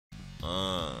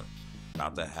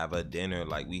about to have a dinner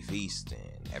like we feasting.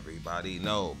 Everybody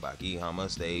know Baki Hama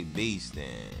stay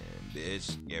beastin'.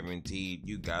 Bitch, guaranteed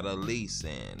you got a lease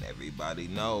in. Everybody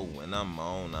know when I'm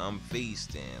on, I'm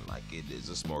feasting. Like it is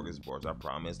a smorgasbord. I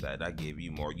promise that I give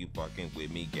you more. You fucking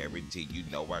with me, guaranteed. You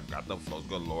know I got the flows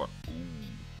galore.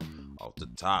 Ooh, off the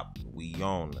top, we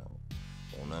on them.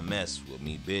 Wanna mess with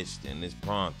me, bitch? Then it's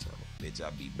pronto. Bitch, I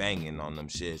be banging on them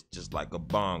shits just like a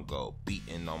bongo.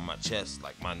 Beating on my chest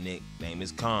like my nickname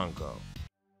is Congo.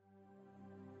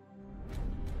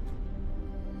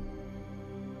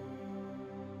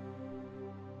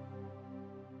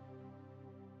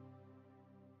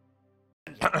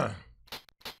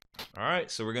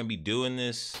 Alright, so we're gonna be doing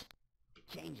this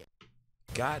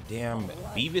goddamn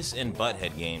Beavis and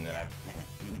Butthead game that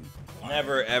I've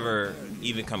never ever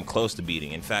even come close to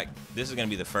beating. In fact, this is gonna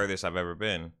be the furthest I've ever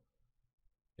been.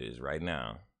 It is right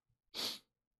now.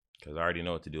 Because I already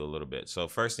know what to do a little bit. So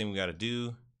first thing we gotta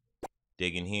do,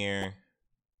 dig in here,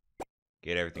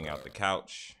 get everything out the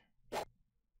couch.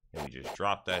 And we just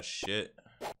drop that shit.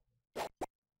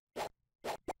 So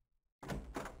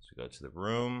we go to the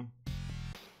room.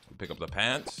 Pick up the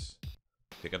pants,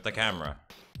 pick up the camera.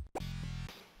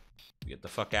 Get the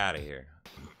fuck out of here.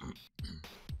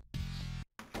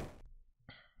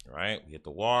 Alright, we hit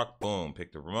the walk, boom,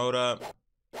 pick the remote up,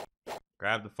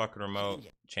 grab the fucking remote,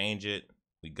 change it.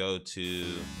 We go to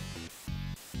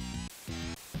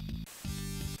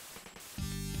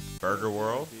Burger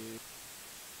World.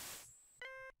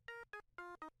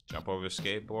 Jump over the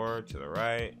skateboard to the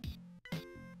right.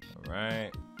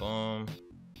 Alright, boom,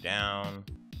 down.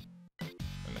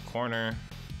 In the corner,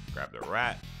 grab the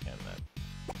rat and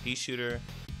the pea shooter.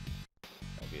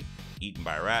 I'll get eaten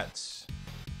by rats.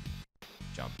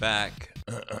 Jump back.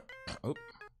 Oop.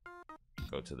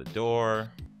 Go to the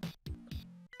door.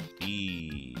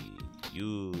 E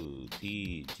U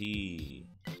T T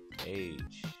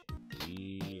H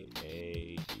E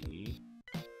A D.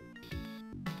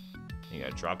 You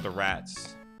gotta drop the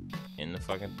rats in the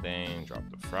fucking thing. Drop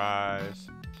the fries.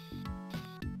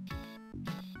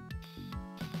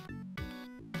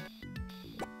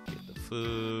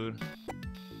 Food,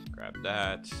 grab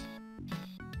that.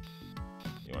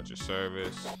 You want your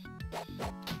service.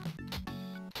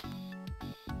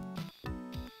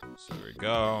 So here we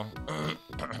go.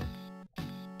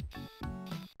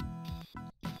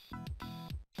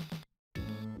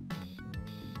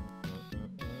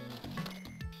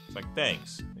 It's like,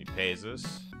 thanks. He pays us.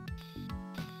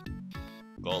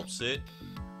 Gulps it.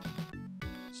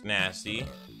 It's nasty.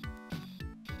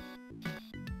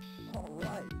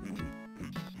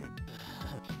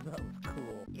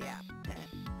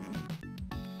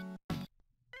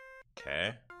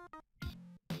 Okay.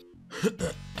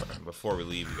 Before we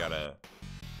leave, we gotta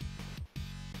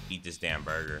eat this damn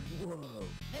burger. Whoa,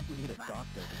 we need a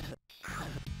doctor.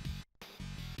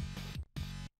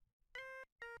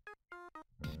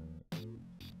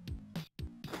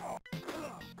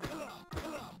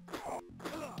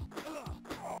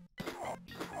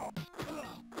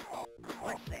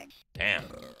 Damn.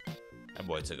 That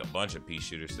boy took a bunch of pea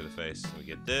shooters to the face. We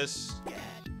get this.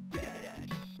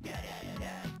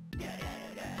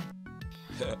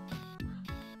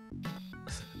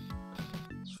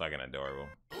 It's fucking adorable.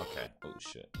 Okay. Oh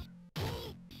shit.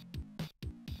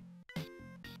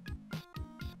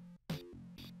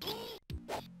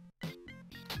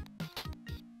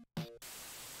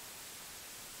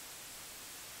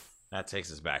 That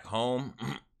takes us back home.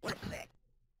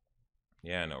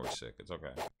 Yeah, I know we're sick. It's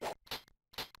okay.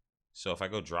 So if I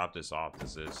go drop this off,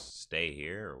 does this stay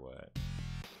here or what?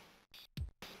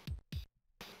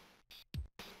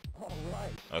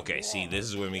 Okay, see, this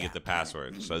is when we get the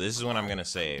password. So this is when I'm gonna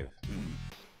save.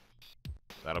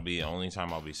 That'll be the only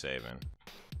time I'll be saving.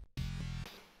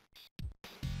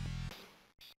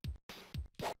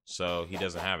 So he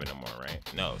doesn't have it no more, right?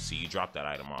 No, see, you dropped that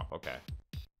item off. Okay.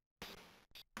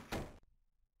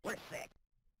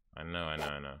 I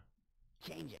know.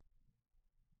 Change it.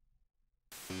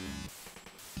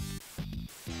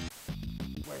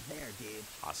 We're there, dude.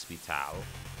 Hospital.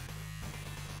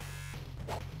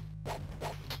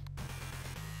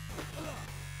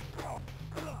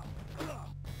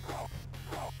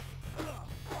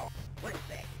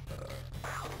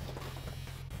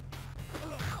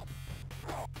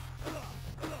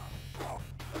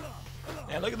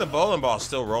 Man, look at the bowling ball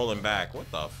still rolling back. What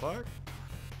the fuck?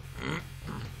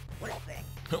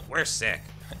 We're sick.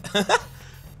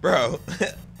 Bro,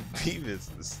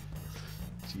 Beavis is...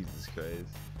 Jesus Christ.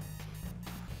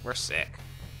 We're sick.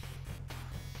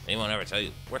 Anyone ever tell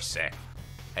you, we're sick?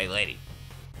 Hey, lady.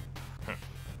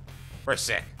 We're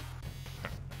sick.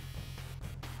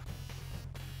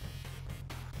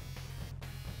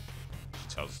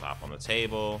 tells us to hop on the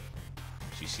table.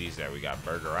 She sees that we got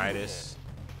burgeritis.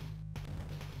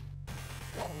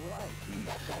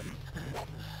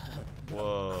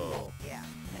 Whoa.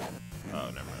 Oh,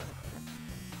 never mind.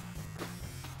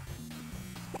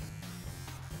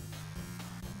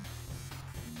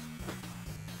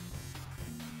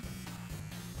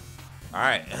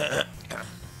 Alright.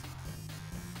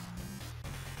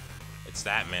 It's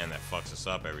that man that fucks us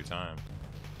up every time.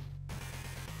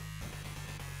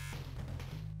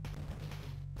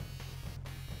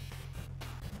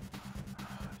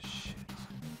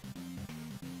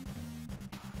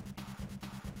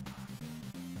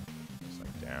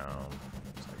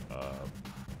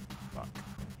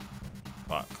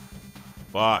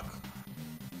 Fuck.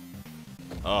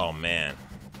 Oh, man.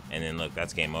 And then, look,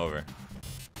 that's game over.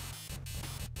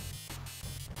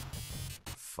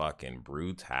 Fucking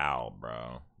brutal,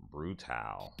 bro.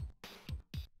 Brutal.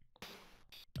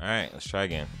 Alright, let's try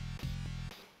again.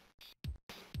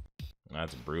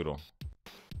 That's brutal.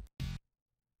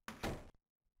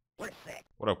 What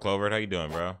up, Clover? How you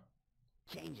doing, bro?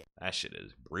 Change it. That shit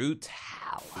is brutal.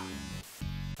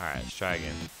 Alright, let's try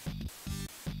again.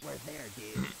 We're there,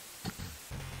 dude.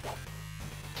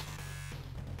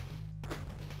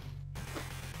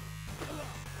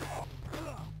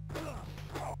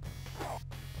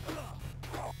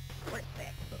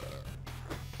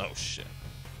 Oh shit.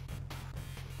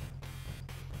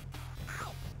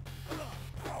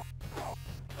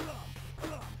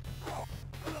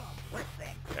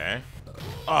 Okay.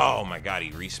 Oh my god,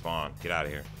 he respawned. Get out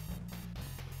of here.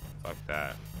 Fuck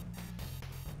that.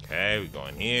 Okay, we go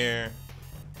in here.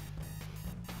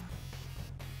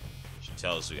 She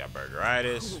tells us we got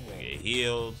burgeritis. We get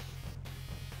healed.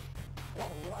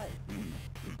 Alright.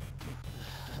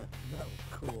 That was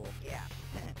cool. Yeah.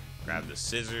 Grab the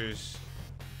scissors.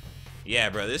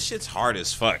 Yeah, bro, this shit's hard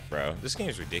as fuck, bro. This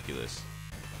game's ridiculous.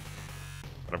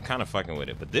 But I'm kind of fucking with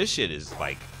it. But this shit is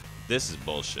like, this is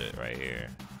bullshit right here.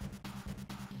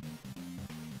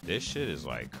 This shit is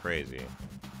like crazy.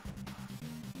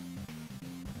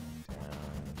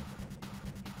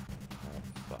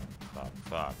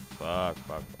 Fuck.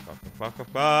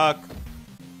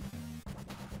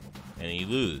 And you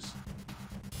lose.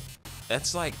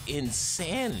 That's like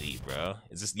insanity, bro.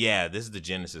 Is this? Yeah, this is the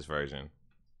Genesis version.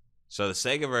 So the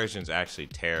Sega version is actually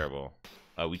terrible.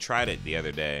 We tried it the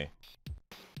other day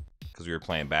because we were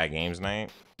playing Bad Games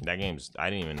Night. That game's, I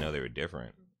didn't even know they were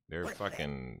different. They're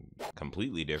fucking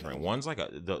completely different. One's like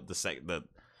the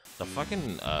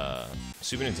fucking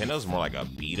Super Nintendo is more like a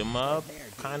beat 'em up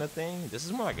kind of thing. This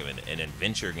is more like an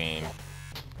adventure game.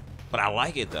 But I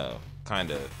like it though,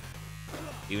 kind of.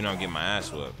 Even though I'm getting my ass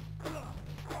whooped.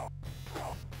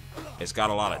 It's got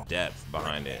a lot of depth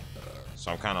behind it.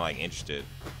 So I'm kind of like interested.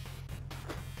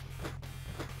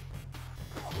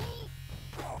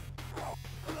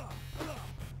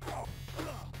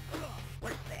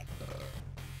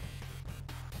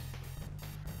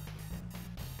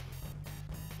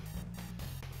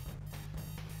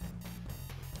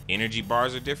 Energy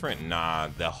bars are different? Nah,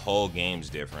 the whole game's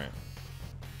different.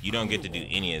 You don't get to do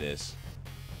any of this.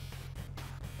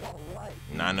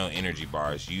 Not no energy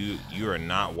bars. You are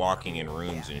not walking in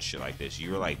rooms and shit like this.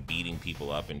 You are like beating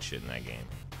people up and shit in that game.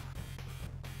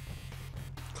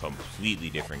 Completely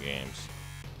different games.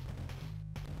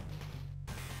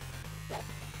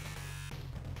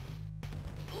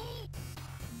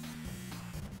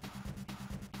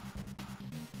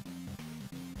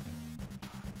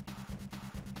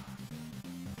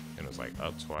 And it was like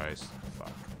up twice.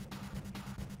 Fuck.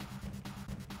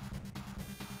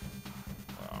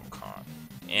 Oh, I'm caught.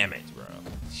 Damn it, bro.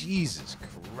 Jesus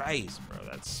Christ, bro.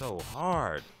 That's so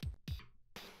hard.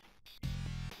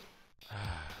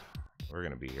 We're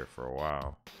gonna be here for a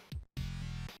while.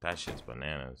 That shit's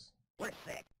bananas. We're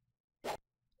sick.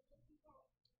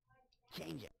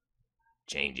 Change it.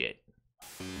 Change it.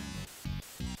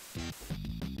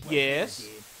 Yes.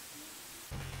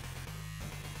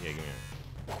 Yeah, give me a...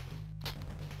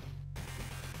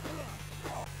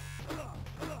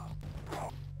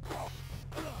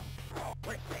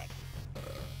 We're sick.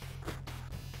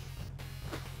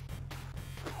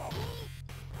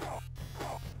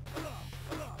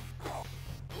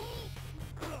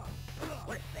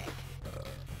 We're sick.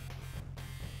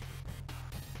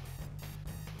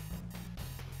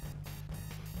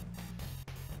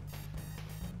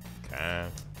 Okay.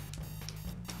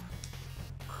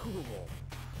 Cool.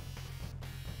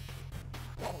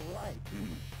 Alright.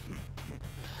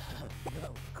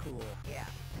 That was cool. Yeah.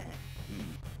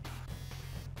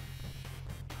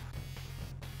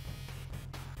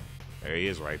 There he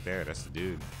is right there. That's the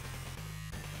dude.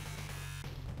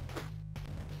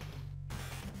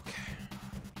 Okay.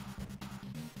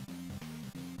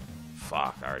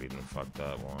 Fuck, I already done fucked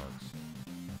up once.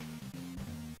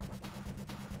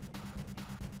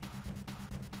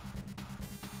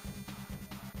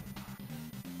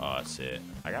 Oh, that's it.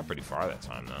 I got pretty far that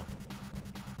time, though.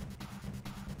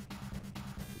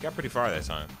 We got pretty far that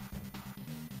time.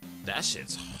 That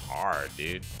shit's hard,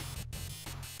 dude.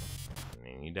 I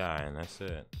mean, you die, and that's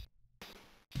it.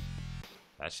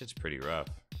 That shit's pretty rough.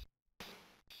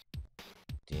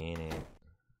 Damn it.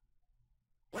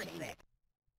 Where's that?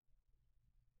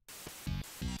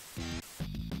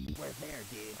 Where's there,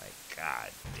 dude? Like, god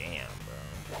damn, bro.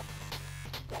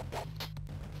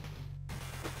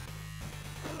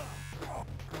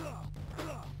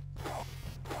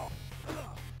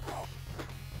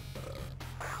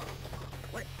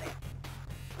 Where's that?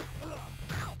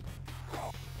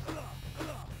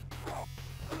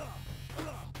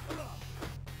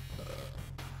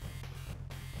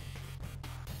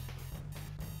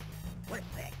 Where's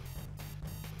that?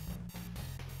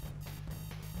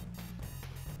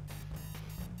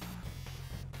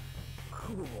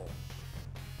 Cool.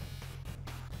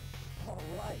 All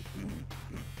right.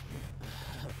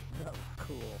 That was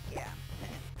cool. Yeah.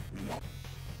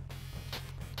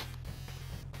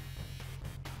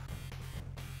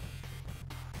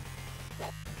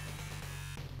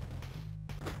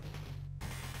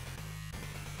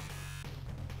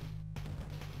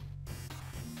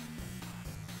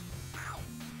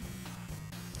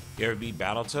 You ever beat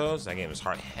Battletoads? That game is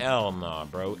hard. Hell nah,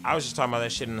 bro. I was just talking about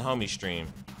that shit in the homie stream.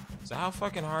 So how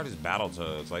fucking hard is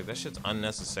Battletoads? Like, that shit's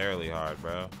unnecessarily hard,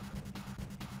 bro.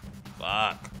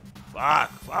 Fuck.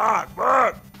 Fuck. Fuck.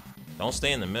 Fuck. Don't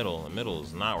stay in the middle. The middle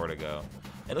is not where to go.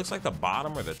 It looks like the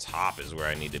bottom or the top is where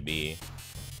I need to be.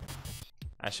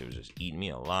 That shit was just eating me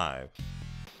alive.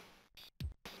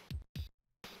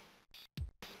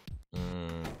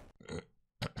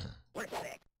 Where's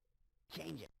that?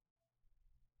 Change it.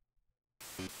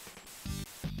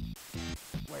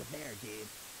 Where's there, dude?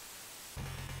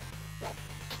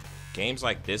 Games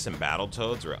like this and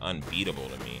Battletoads are unbeatable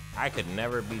to me. I could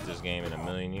never beat this game in a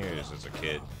million years as a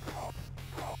kid.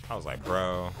 I was like,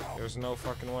 bro, there's no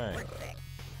fucking way. Where's that?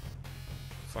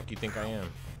 Fuck you think I am?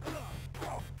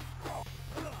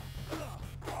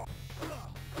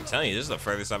 I'm telling you, this is the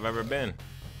furthest I've ever been.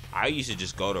 I used to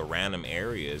just go to random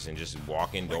areas and just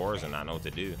walk indoors and not know what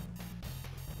to do.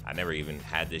 I never even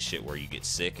had this shit where you get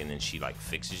sick and then she like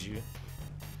fixes you.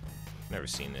 Never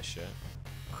seen this shit.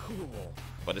 Cool.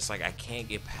 But it's like I can't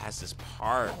get past this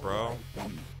part, bro.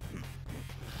 I'm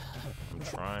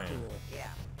trying. Cool. Yeah.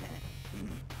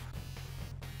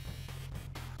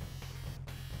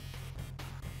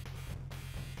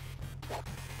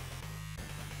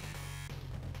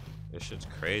 This shit's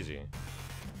crazy.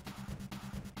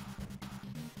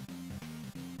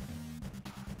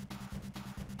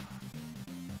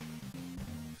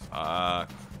 Fuck.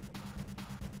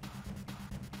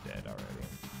 Dead already.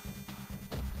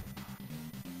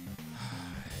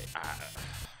 I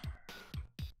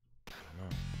don't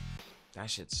know. That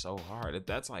shit's so hard.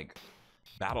 That's like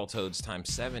Battletoads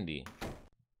times 70.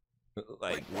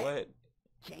 Like what?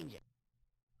 Change it.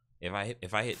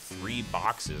 If I hit 3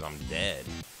 boxes, I'm dead.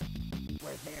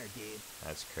 Where's there, dude?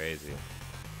 That's crazy.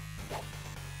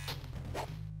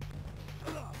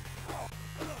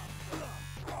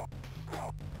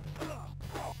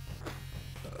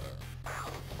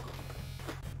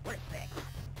 Where's that?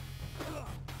 Oh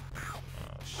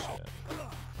shit.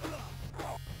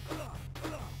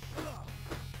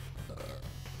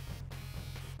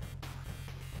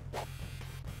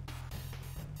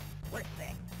 Where's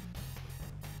that?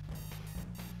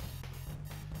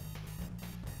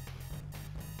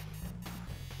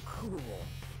 Cool.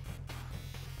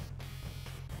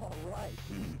 All right.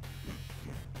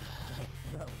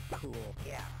 That was cool.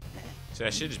 Yeah. So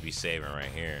I should just be saving right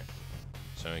here.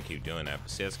 So I'm gonna keep doing that. But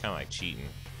see, that's kind of like cheating.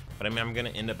 But I mean, I'm gonna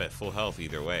end up at full health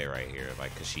either way right here.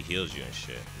 Like, cause she heals you and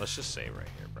shit. Let's just save right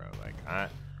here, bro. Like,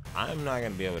 I'm not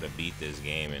gonna be able to beat this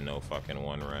game in no fucking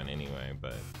one run anyway.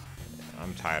 But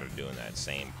I'm tired of doing that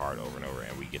same part over and over,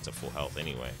 and we get to full health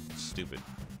anyway. It's stupid.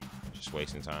 Just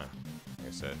wasting time. Like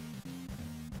I said.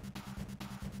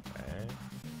 Okay.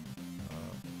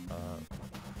 Up,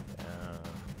 down.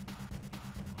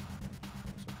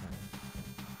 It's okay.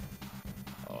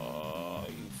 Oh,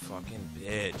 you fucking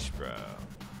bitch, bro.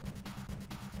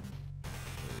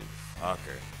 You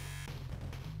fucker.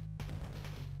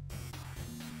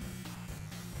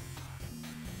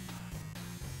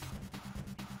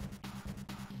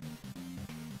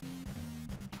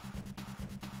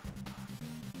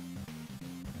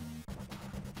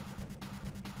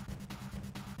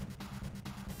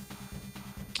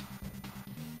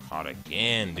 Caught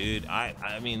again, dude.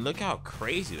 I mean, look how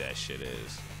crazy that shit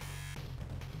is.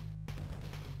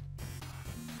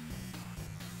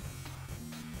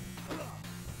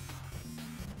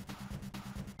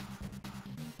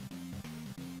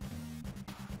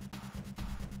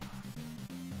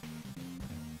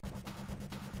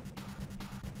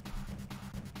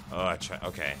 Oh, I try.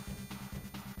 Okay.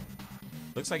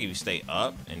 Looks like if you stay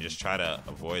up and just try to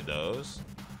avoid those.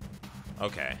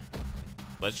 Okay.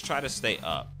 Let's try to stay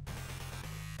up.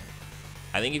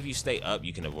 I think if you stay up,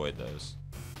 you can avoid those.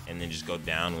 And then just go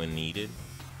down when needed.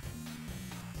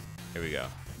 Here we go.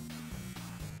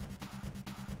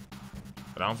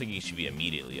 But I don't think you should be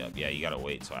immediately up. Yeah, you gotta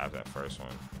wait till after that first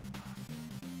one.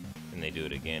 And they do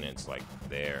it again, it's like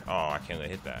there. Oh, I can't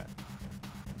hit that.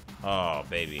 Oh,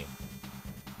 baby.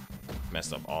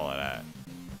 Messed up all of that.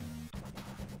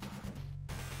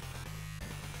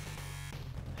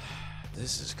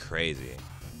 This is crazy.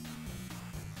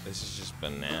 This is just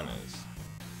bananas.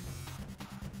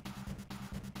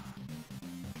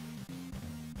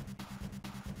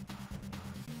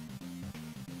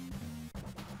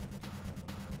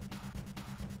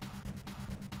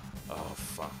 Oh,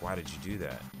 fuck. Why did you do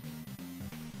that?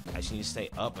 I just need to stay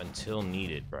up until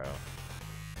needed, bro.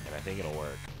 And I think it'll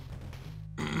work.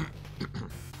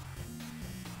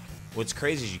 What's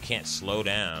crazy is you can't slow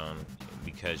down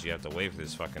because you have to wait for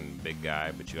this fucking big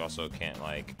guy, but you also can't,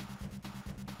 like,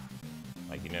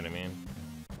 you know what I mean?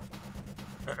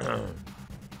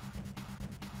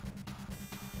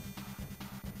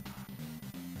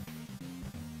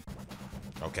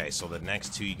 Okay, so the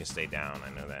next two you can stay down. I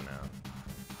know that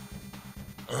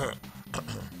now.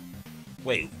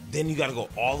 Wait, then you gotta go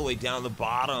all the way down the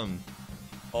bottom.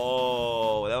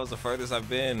 Oh, that was the furthest I've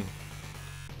been.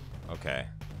 Okay.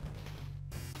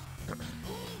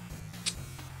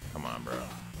 Come on, bro.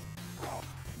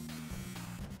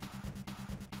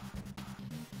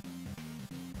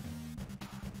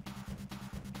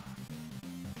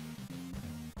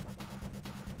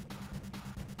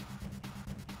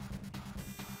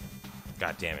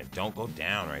 God damn it, don't go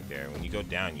down right there. When you go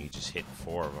down, you just hit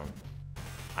 4 of them.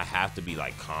 I have to be,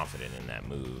 like, confident in that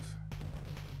move.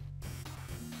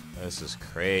 This is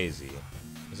crazy.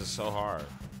 This is so hard.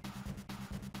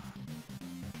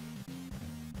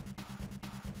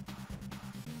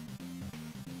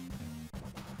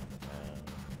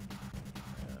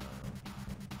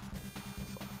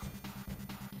 Fuck.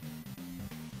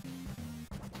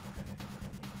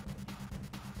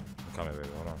 I'm coming, baby.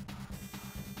 Hold on.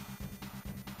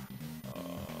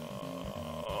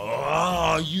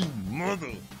 Oh, you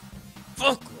motherfucker,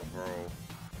 bro.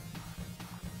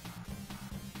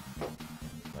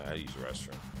 I use the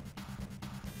restroom.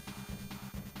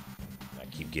 I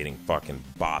keep getting fucking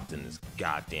bopped in this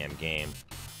goddamn game.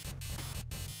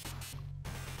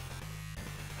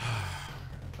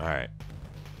 Alright.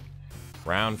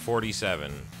 Round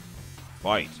 47.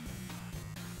 Fight.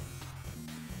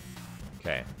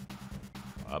 Okay.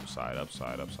 Upside,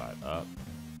 upside, upside, up.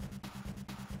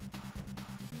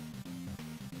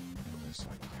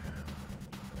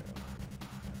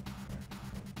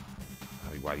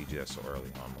 Why do you do that so early,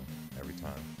 Homo? Every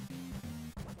time.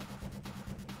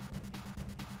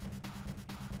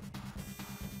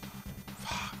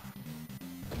 Fuck.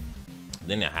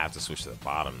 Then I have to switch to the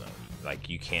bottom, though. Like,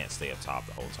 you can't stay up top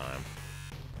the whole time.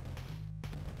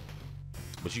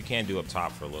 But you can do up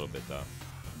top for a little bit, though.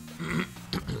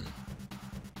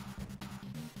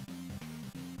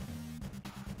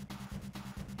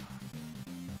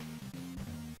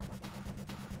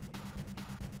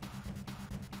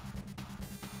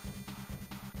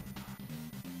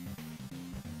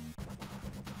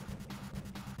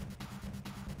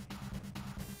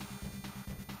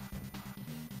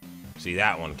 See,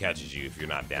 that one catches you if you're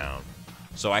not down.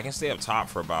 So I can stay up top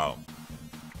for about,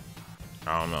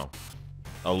 I don't know,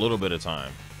 a little bit of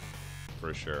time,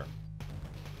 for sure.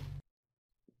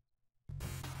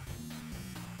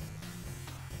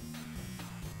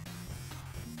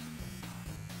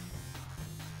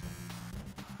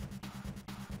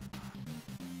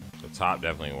 The top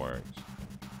definitely works.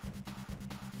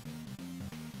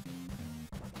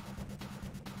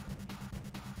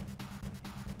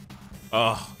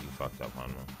 Oh, you fucked up,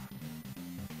 Hanma.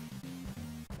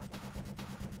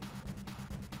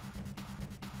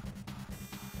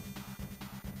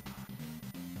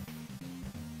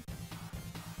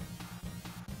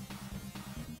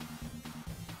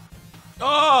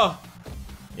 Oh!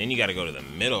 Then you gotta go to the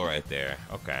middle right there.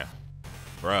 Okay.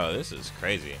 Bro, this is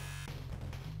crazy.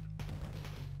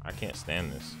 I can't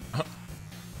stand this.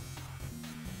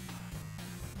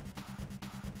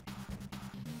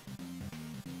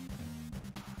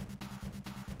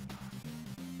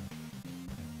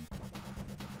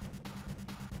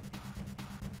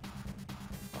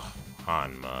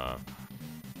 on,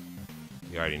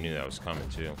 you already knew that was coming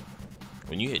too.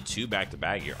 When you hit 2 back to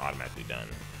back, you're automatically done.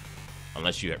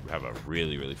 Unless you have a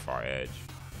really, really far edge.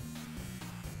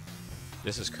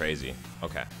 This is crazy.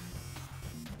 Okay.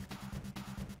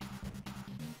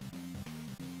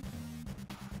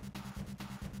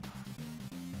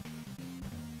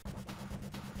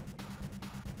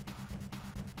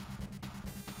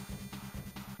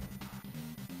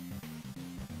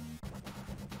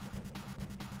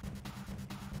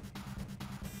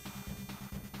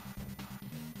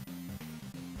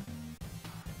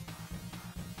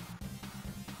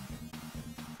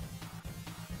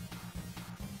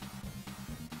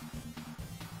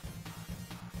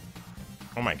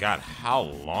 Oh my god, how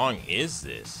long is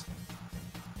this?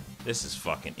 This is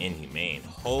fucking inhumane.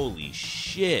 Holy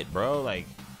shit, bro. Like,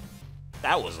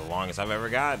 that was the longest I've ever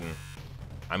gotten.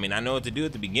 I mean, I know what to do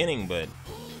at the beginning, but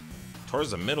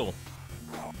towards the middle.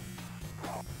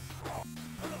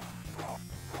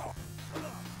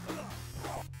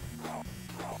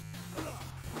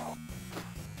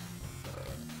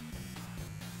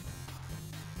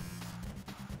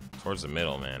 Towards the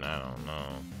middle, man, I don't know.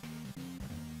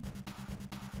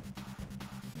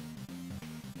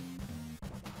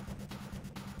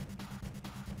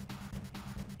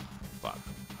 Fuck.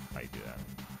 How you do that?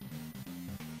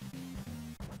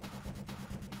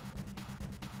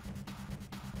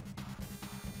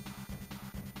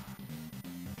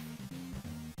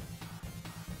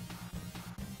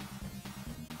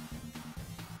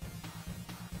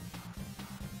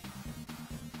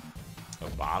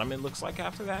 The bottom, it looks like,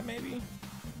 after that, maybe?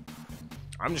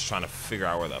 I'm just trying to figure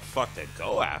out where the fuck to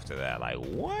go after that. Like,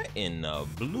 what in the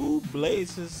blue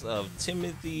blazes of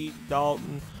Timothy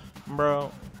Dalton,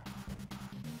 bro?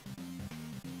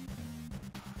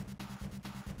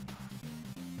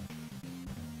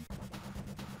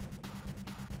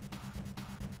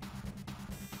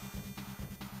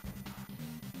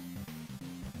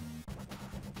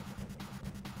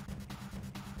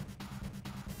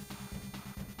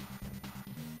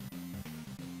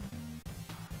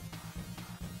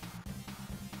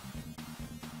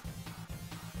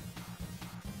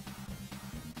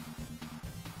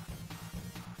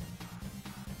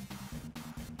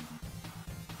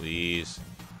 Please.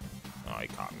 Oh, he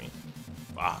caught me.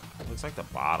 Fuck. It looks like the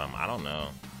bottom. I don't know.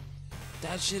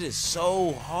 That shit is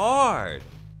so hard.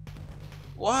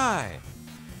 Why?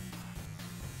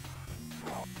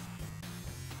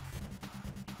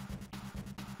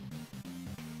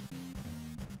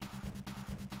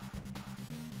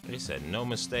 They said no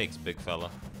mistakes, big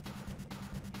fella.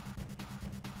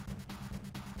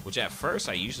 Which at first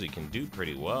I usually can do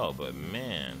pretty well, but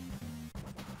man.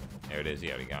 There it is. He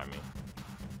already got me.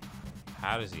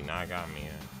 How does he not got me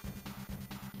in?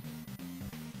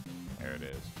 There it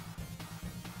is.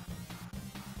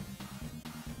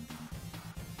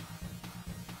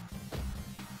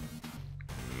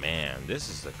 Man, this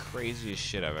is the craziest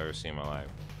shit I've ever seen in my life.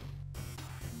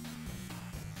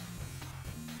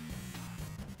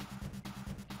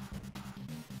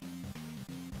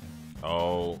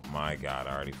 Oh my god,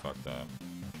 I already fucked up.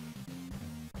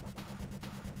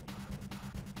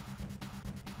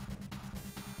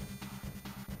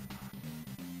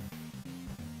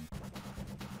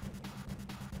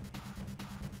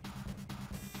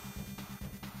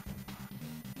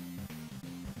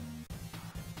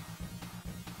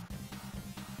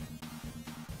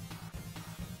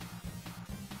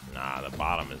 Nah, the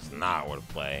bottom is not where to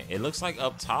play. It looks like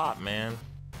up top, man.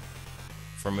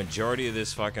 For majority of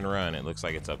this fucking run, it looks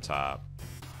like it's up top.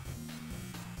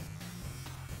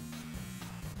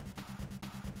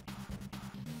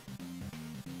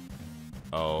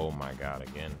 Oh my god,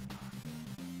 again.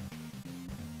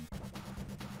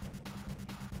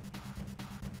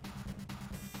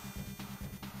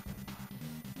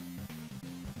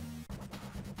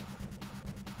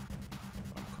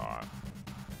 I'm caught.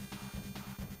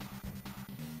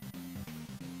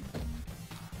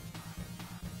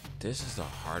 This is the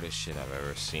hardest shit I've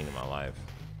ever seen in my life.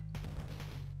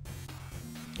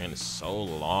 And it's so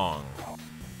long.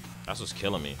 That's what's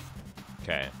killing me.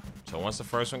 Okay, so once the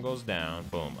first one goes down,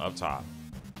 boom, up top.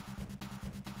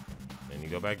 Then you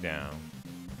go back down.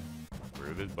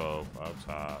 Through this both, up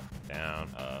top, down,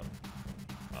 up.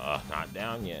 Not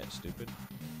down yet, stupid.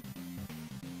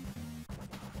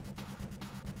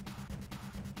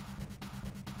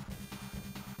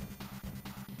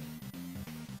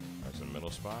 That's the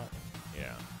middle spot?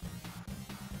 Yeah.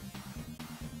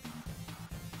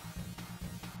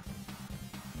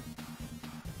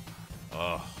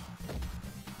 Oh.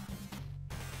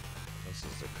 This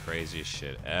is the craziest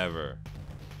shit ever.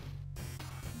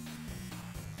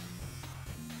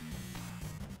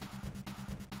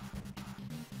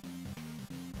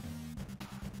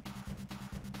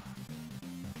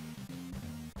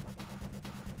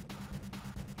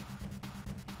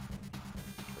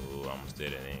 almost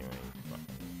did it anyway. Fucking...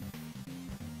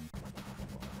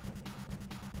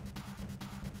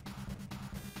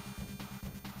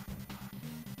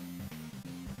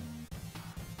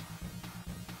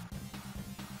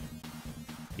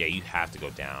 Yeah, you have to go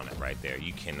down right there.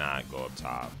 You cannot go up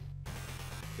top.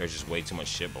 There's just way too much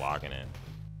shit blocking it.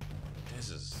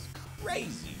 This is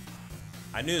crazy.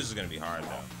 I knew this was gonna be hard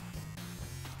though.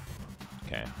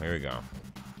 Okay, here we go.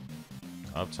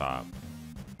 Up top.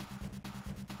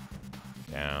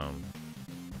 Down.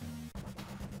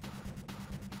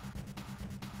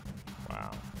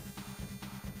 Wow.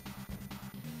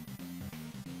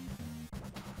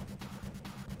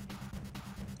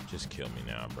 Just kill me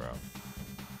now, bro.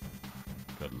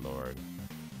 Good lord.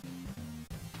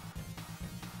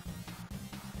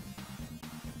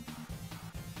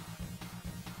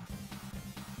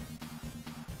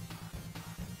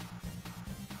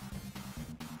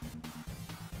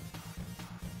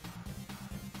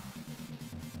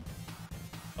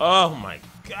 Oh my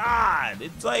god!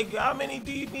 It's like, how many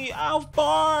do you need? How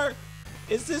far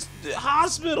is this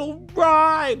hospital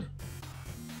ride?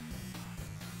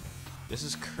 This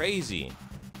is crazy.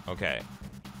 Okay.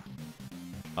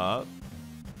 Up.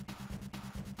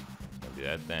 Gonna do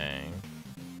that thing.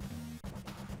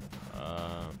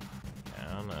 Up.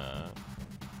 Down, up.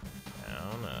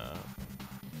 Down, up.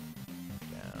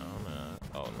 Down, up.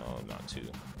 Oh no, not two.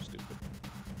 Stupid.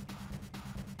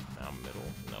 Now middle.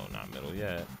 No, not middle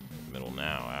yet. Middle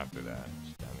now after that.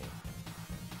 Dummy.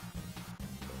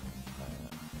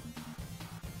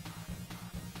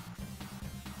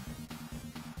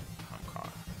 I'm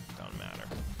caught. Doesn't matter.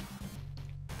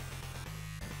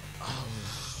 Oh.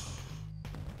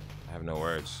 I have no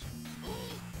words.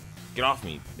 Get off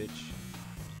me, bitch.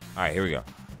 Alright, here we go.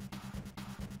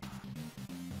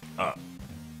 Up.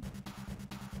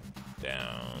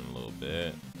 Down a little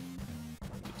bit.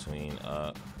 Between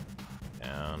up.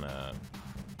 Down, up.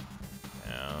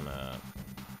 Down, up.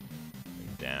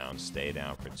 And down. Stay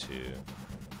down for two.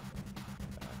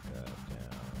 Back up,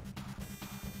 down.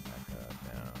 Back up,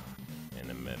 down. In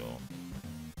the middle.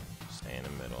 Stay in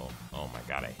the middle. Oh my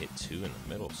god, I hit two in the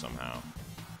middle somehow.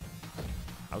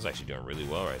 I was actually doing really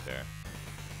well right there.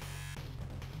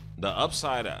 The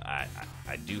upside, I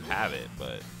do have it,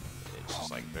 but it's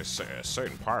just like there's a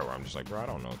certain part where I'm just like, bro, I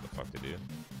don't know what the fuck to do.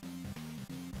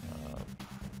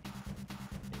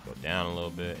 Go down a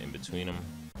little bit in between them.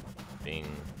 Bing.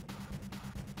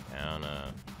 Down,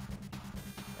 up.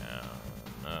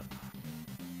 Down, up.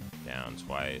 Down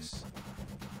twice.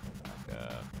 Back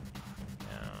up.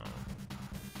 Down.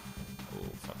 Oh,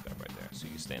 fucked up right there. So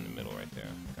you stay in the middle right there.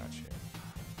 Got you.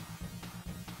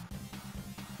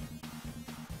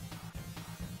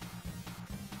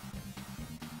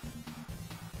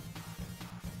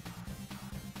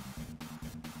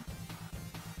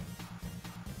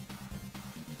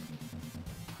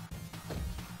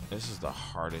 This is the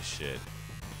hardest shit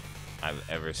I've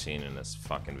ever seen in this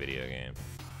fucking video game.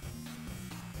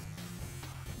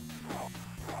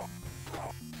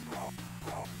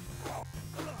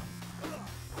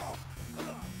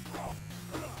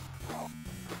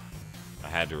 I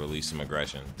had to release some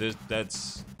aggression.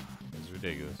 That's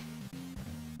ridiculous.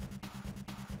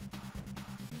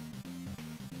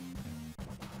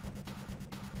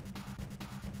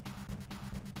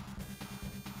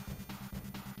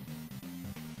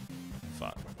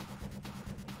 Fuck.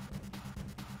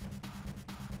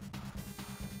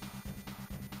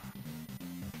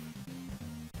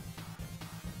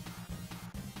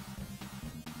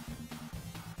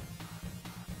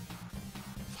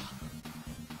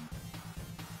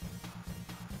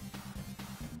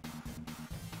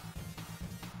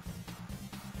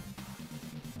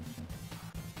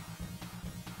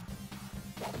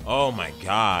 Oh my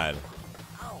god.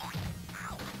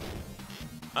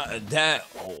 That,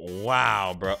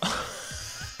 wow, bro.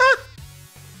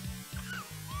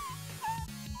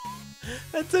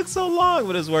 That took so long,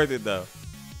 but it's worth it though.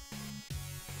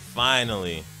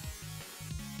 Finally.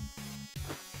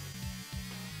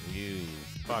 You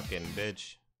fucking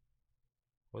bitch.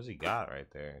 What's he got right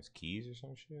there? His keys or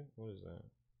some shit? What is that?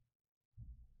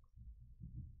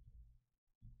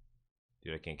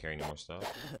 Dude, I can't carry any more stuff.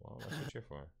 Well, that's what you're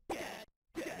for.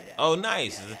 Oh,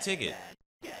 nice. It's a ticket.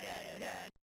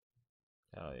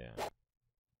 Hell yeah.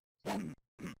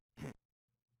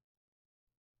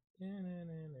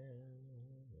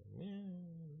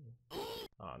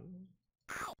 Oh,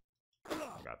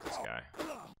 I got this guy.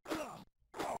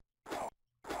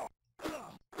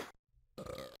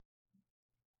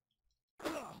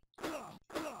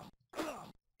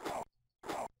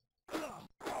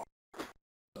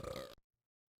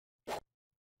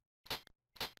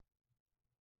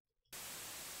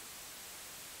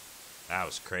 That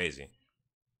was crazy.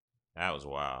 That was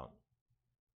wild.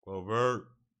 Over.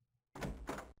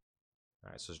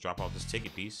 Alright, so let's drop off this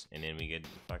ticket piece, and then we get the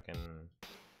fucking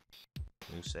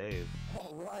new save.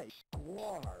 Alright,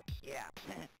 Guar. Yeah.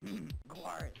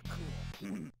 Guar is cool.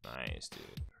 Nice,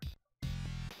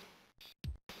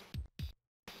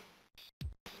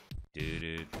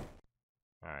 dude.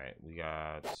 Alright, we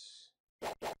got...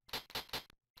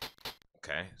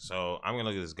 Okay, so I'm gonna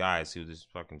look at this guy and see what this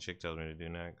fucking chick tells me to do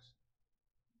next.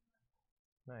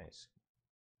 Nice.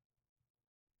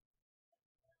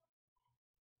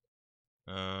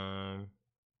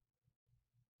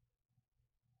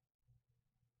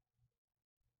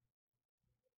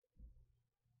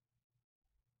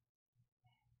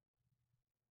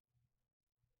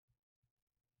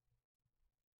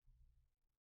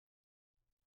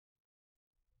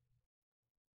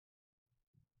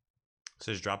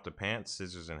 Says drop the pants,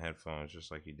 scissors, and headphones,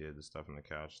 just like you did the stuff on the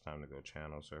couch. Time to go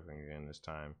channel surfing again this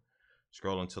time.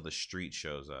 Scroll until the street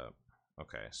shows up.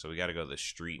 Okay, so we got to go to the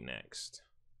street next.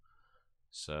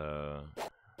 So...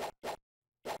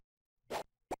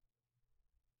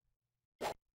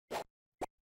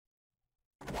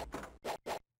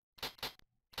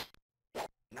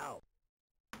 No.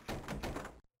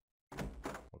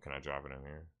 What can I drop it in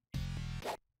here?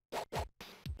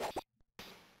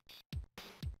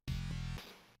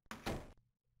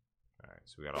 Alright,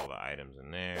 so we got all the items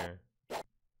in there.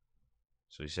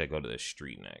 So you said go to the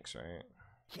street next, right?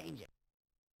 Change it.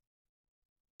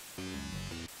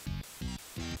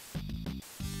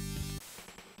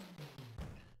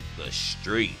 The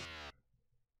street.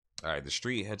 Alright, the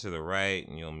street, head to the right,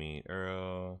 and you'll meet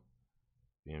Earl.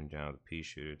 Beam him down with a pea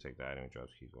shooter. Take the item and drop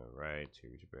keys on the right. To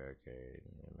reach a barricade.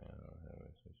 And man, you're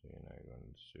not going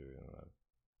to shoot him left.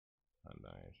 I'm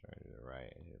dying. Trying to the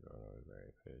right. Hit the road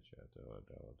very pitch. You have to hold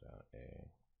down A.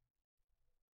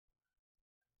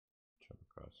 Jump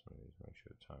across some of these. Make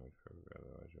sure the time is perfect.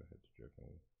 Otherwise, you'll hit the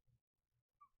dripping.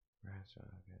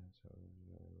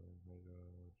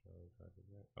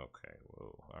 Okay,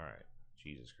 whoa. Alright.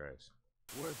 Jesus Christ.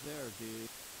 We're there, dude.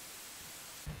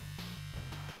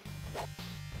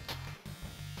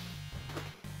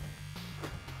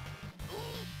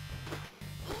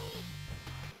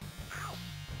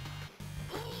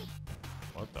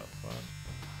 What the fuck?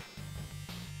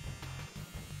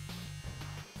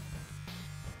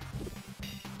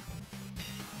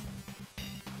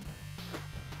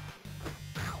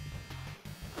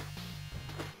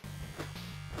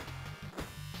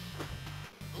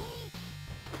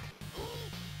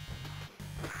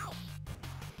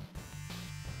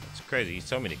 It's crazy. He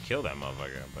told me to kill that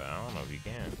motherfucker, but I don't know if you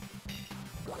can.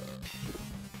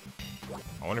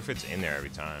 I wonder if it's in there every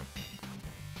time.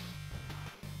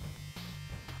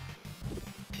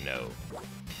 No.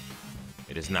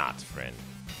 It is not, friend.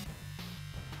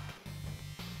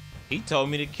 He told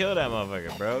me to kill that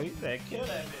motherfucker, bro. He said, kill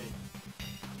that bitch.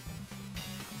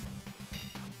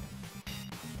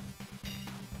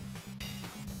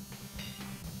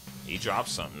 He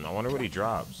drops something. I wonder what he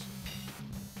drops.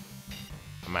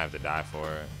 I might have to die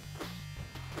for it.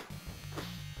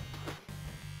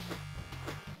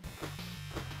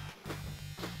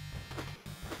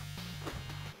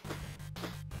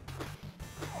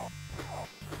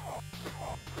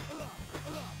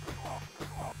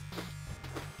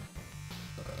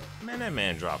 Man, that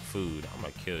man dropped food. I'm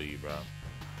gonna kill you, bro.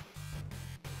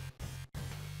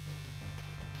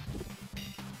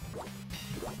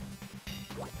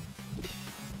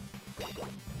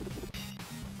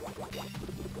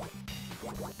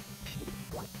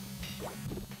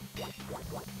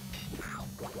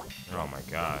 Oh my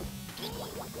god.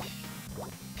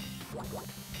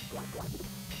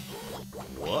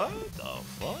 What the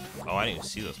fuck? Oh, I didn't even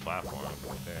see those platforms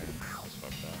right there. That's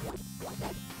fucked up.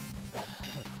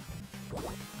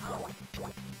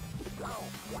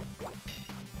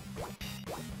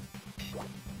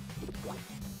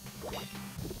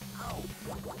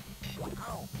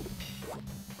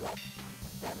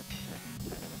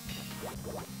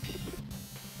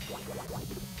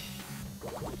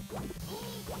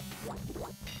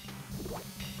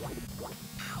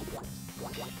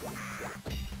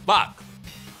 Fuck!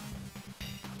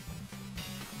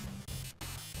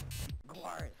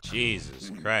 Jesus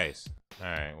Christ.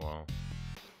 Alright, well.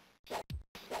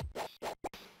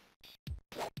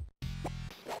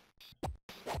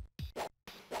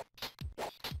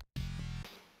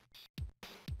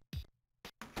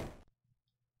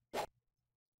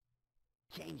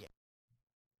 Change it.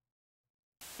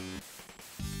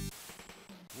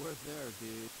 We're there,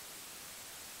 dude.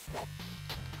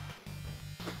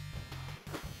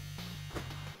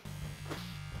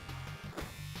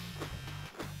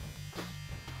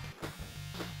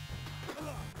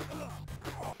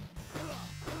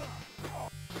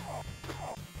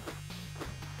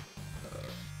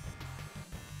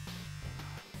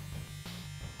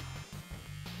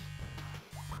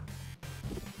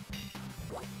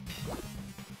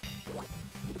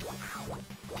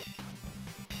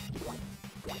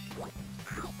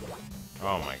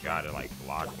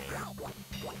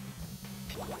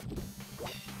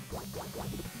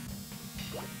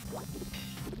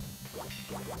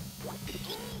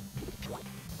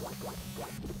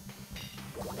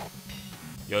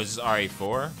 Yo, is this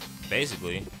RE4?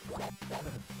 Basically.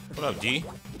 What up, G?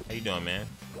 How you doing, man?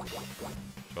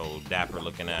 Yo, dapper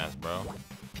looking ass, bro.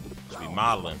 Should be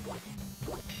modeling.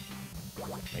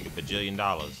 Make $1 bajillion.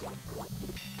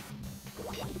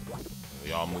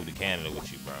 We all moved to Canada with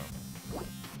you, bro.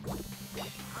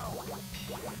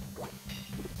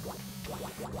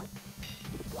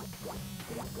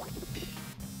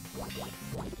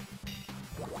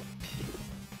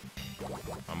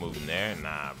 I'm moving there?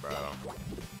 Nah, bro.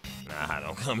 Nah,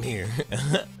 don't come here.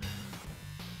 Is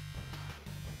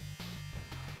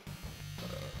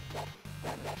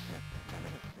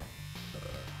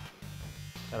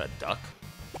that a duck?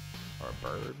 Or a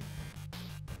bird?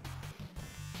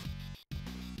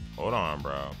 Hold on,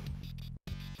 bro.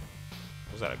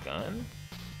 Was that a gun?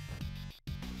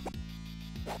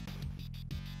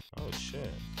 Oh,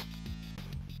 shit.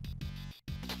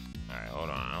 Alright, hold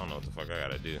on. I don't know what the fuck I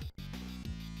gotta do.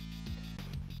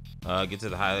 Get to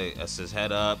the highlight. Says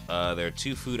head up. There are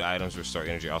 2 food items. Restore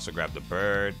energy. Also grab the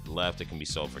bird. Left, it can be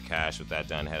sold for cash. With that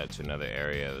done, head up to another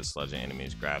area. The sludge and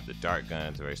enemies. Grab the dart gun.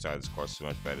 At the very start, this course is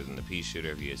much better than the pea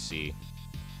shooter. If you see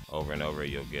over and over,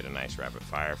 you'll get a nice rapid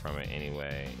fire from it.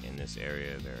 Anyway, in this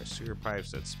area, there are sewer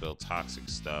pipes that spill toxic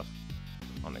stuff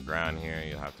on the ground here.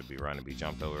 You'll have to be run to be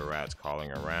jumped over, rats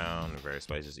crawling around in various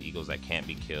places, eagles that can't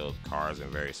be killed, cars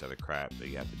and various other crap that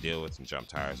you have to deal with, and jump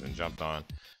tires and jumped on.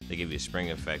 They give you a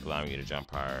spring effect, allowing you to jump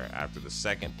higher. After the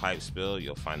second pipe spill,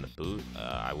 you'll find the boot.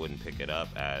 I wouldn't pick it up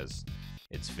as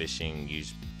its fishing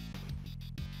use.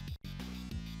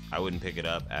 I wouldn't pick it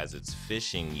up as its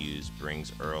fishing use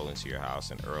brings Earl into your house,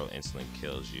 and Earl instantly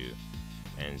kills you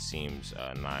and seems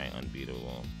nigh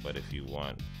unbeatable. But if you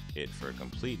want it for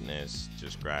completeness,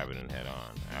 just grab it and head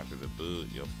on. After the boot,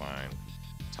 you'll find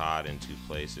Todd in 2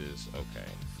 places. Okay,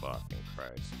 fucking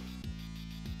Christ.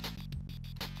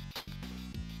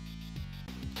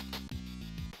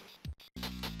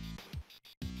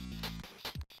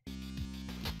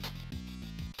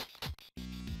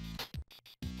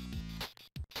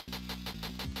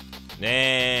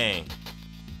 Dang.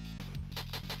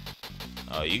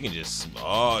 Oh, you can just.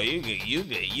 Oh, you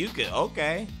could.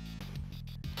 Okay.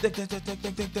 Tick, tick, tick, tick,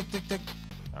 tick, tick, tick, tick, tick.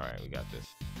 All right, we got this.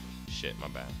 Shit, my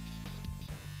bad.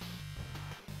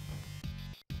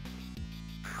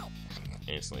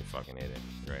 Instantly fucking hit it.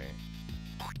 Great.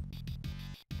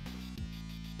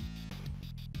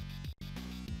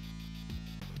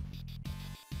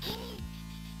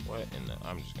 What in the?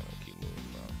 I'm just gonna keep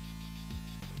moving, bro.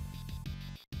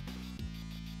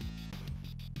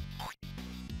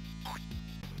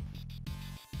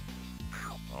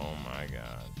 Oh my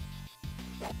god.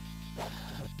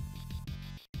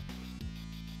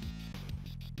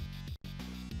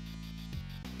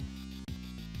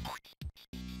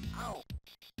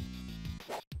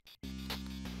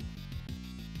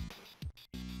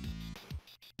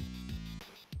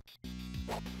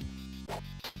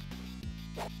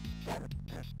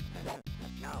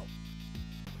 No.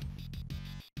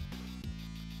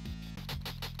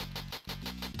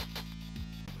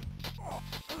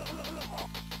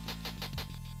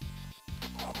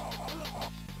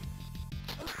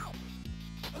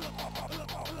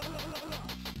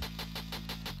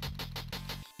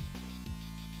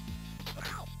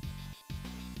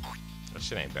 That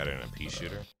shit ain't better than a pea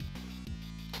shooter.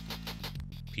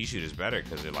 Pea shooter's better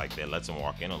because it lets them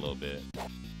walk in a little bit. In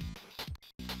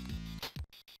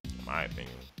my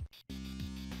opinion.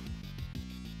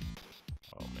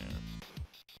 Oh man.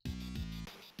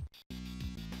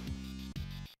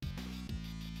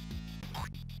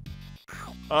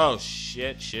 Oh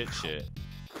shit, shit, shit.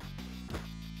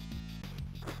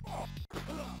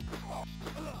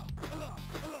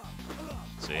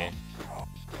 See? It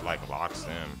like locks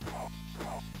them.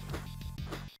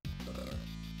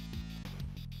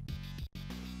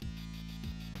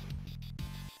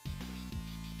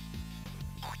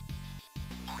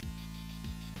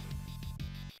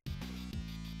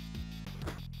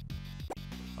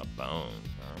 A bone,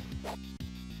 huh?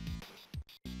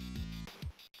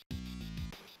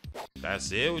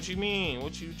 That's it? What you mean?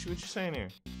 What you saying here?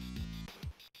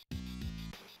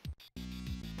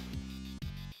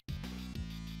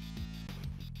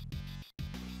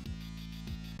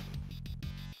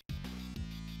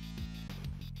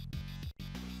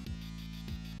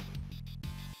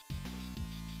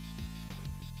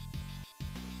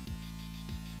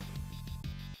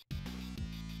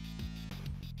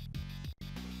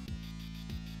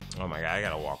 Oh my god, I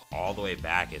gotta walk all the way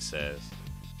back, it says.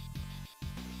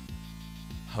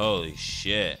 Holy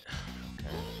shit.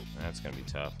 Okay, that's gonna be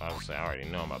tough. Obviously, I already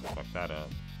know I'm about to fuck that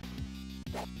up.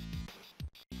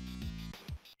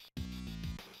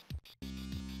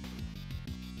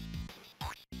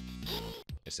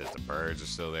 It says the birds are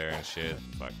still there and shit.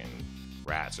 Fucking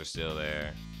rats are still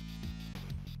there.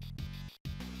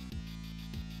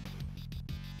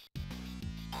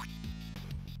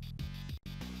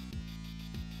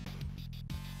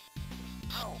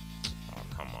 Oh,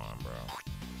 come on, bro.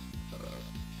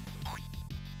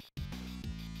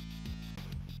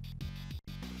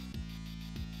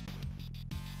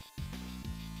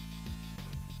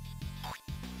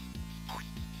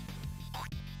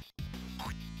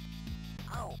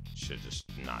 Should just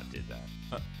not did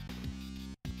that.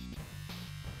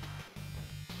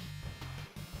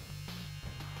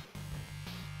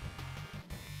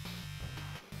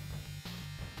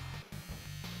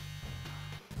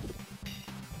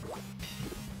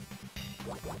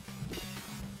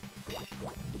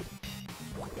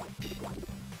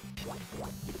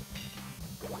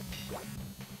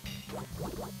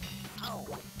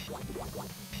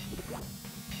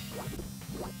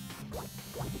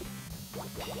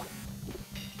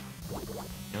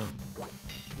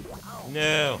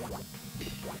 No.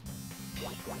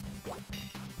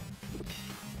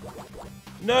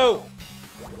 No.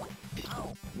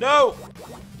 No.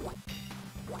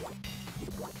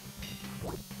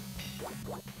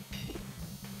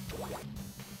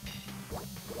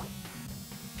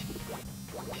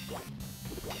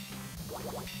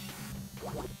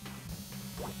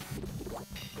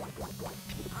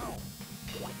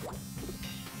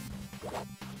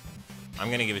 I'm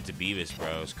gonna give it to Beavis,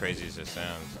 bro, as crazy as it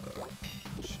sounds.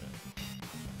 Shit.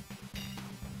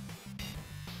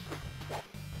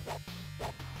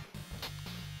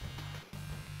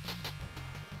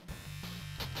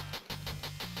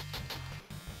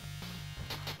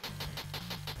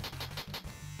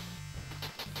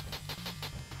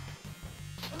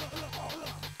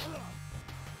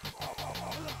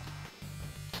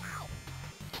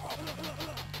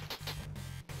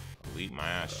 Eat my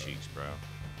ass cheeks, bro.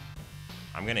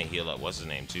 I'm gonna heal up what's his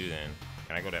name too then.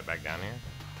 Can I go back down here?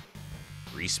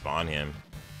 Respawn him.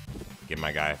 Get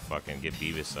my guy fucking get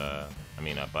Beavis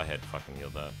Butthead fucking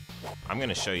healed up. I'm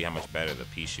gonna show you how much better the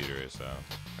pea shooter is though.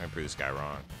 I'm gonna prove this guy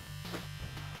wrong.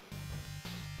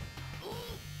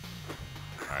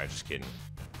 Alright, just kidding.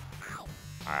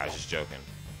 Alright, I was just joking.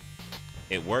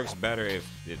 It works better if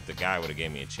the guy would have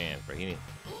gave me a chance, but he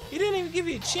didn't even give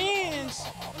you a chance.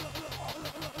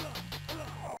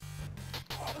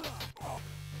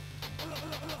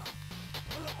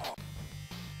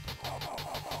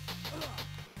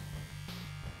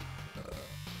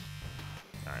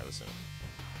 Alright, listen.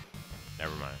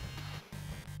 Never mind.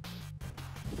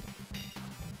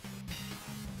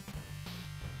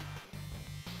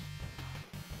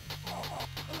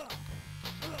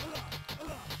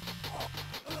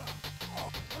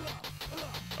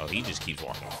 Oh, he just keeps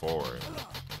walking forward.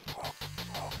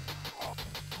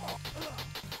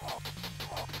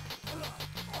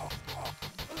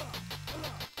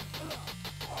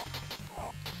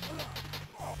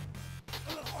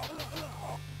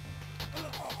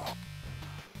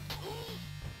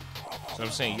 So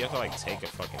I'm saying you have to like take a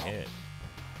fucking hit.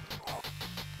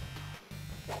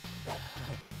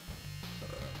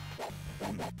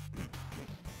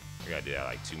 We gotta do that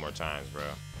like 2 more times, bro.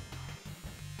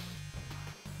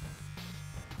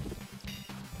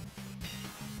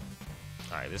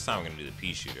 Alright, this time I'm gonna do the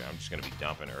pea shooter. I'm just gonna be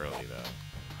dumping early though.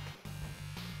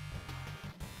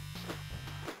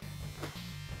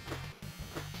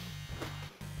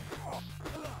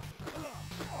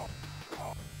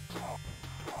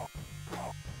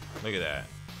 Look at that.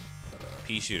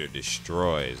 Pea shooter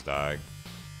destroys, dog.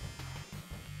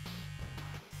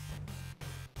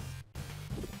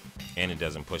 And it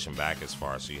doesn't push him back as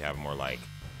far, so you have more like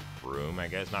room, I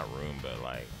guess. Not room, but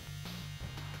like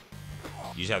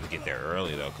you just have to get there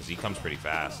early though, because he comes pretty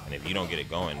fast. And if you don't get it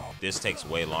going, this takes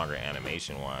way longer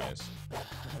animation wise.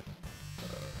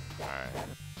 Alright.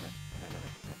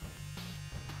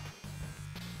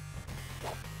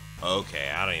 Okay,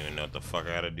 I don't even know what the fuck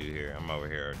I gotta do here. I'm over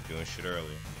here doing shit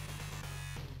early.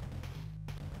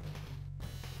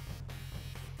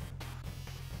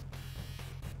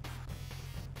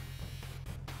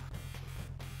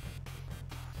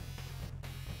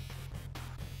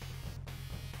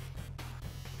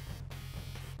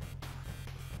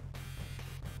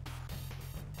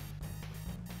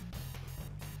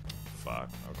 Fuck,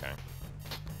 okay.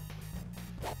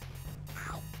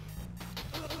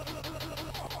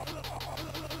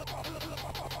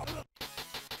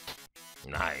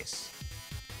 Nice.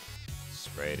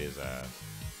 Sprayed his ass.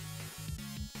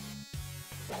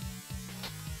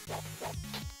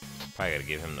 Probably gotta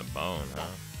give him the bone, huh?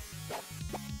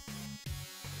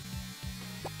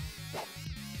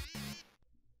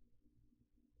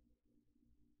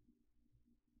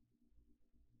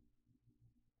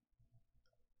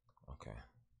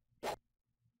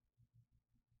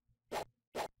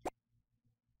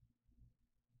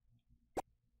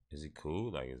 Is he cool?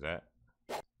 Like, is that?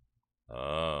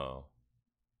 Oh.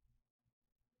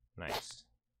 Nice.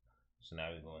 So now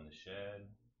we go in the shed,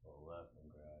 go left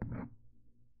and grab.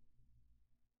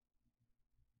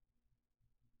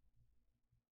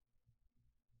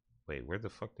 Wait, where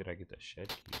the fuck did I get the shed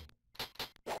key?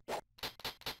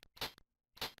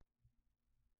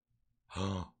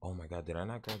 Oh my god, did I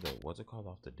not grab the, what's it called,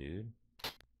 off the dude?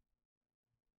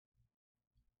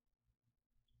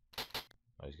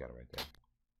 Oh, he's got it right there.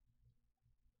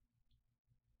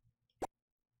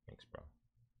 Thanks, bro.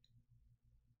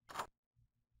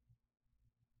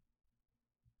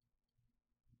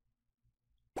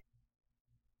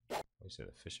 What is it,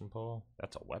 a fishing pole?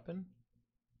 That's a weapon?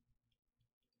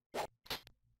 Oh,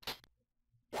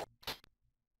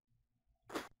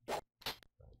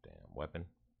 damn, weapon.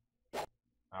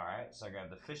 Alright, so I got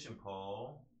the fishing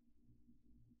pole.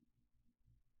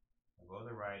 I go to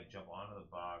the right, jump onto the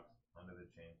box, under the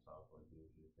chainsaw.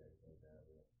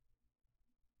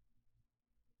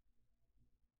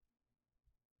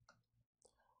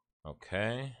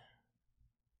 Okay.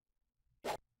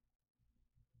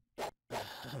 He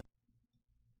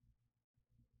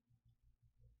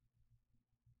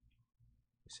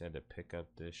said to pick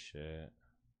up this shit.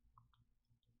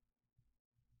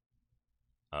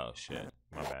 Oh shit,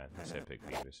 my bad. He said pick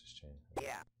Beavis' chain.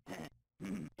 Yeah.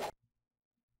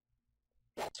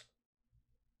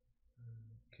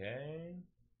 Okay.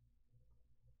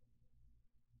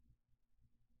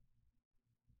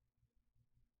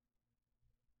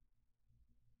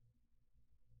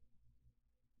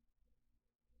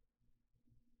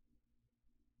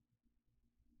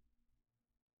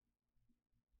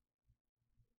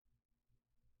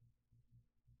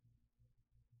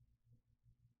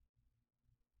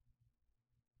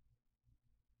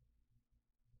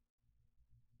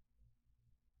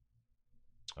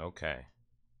 Okay.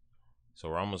 So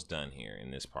we're almost done here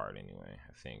in this part anyway,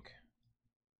 I think.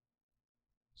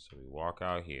 So we walk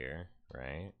out here,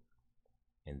 right?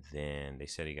 And then they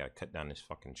said he got to cut down this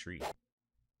fucking tree.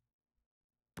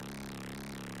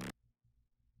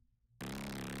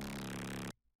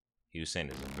 He was saying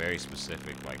it's a very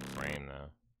specific like frame now.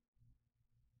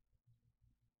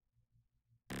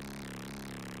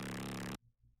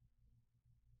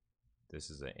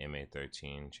 This is an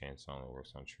MA13 chainsaw that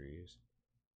works on trees.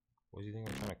 What do you think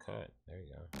I'm trying to cut? There you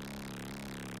go.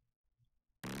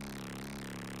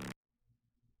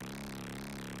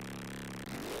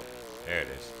 There it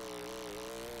is.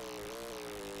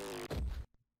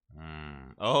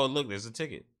 Oh, look, there's a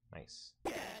ticket. Nice.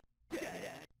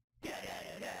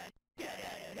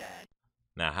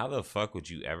 Now, how the fuck would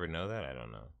you ever know that? I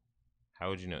don't know. How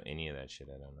would you know any of that shit?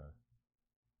 I don't know.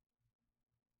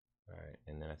 Alright,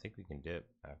 and then I think we can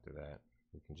dip after that.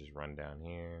 We can just run down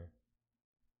here.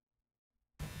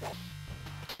 Alright,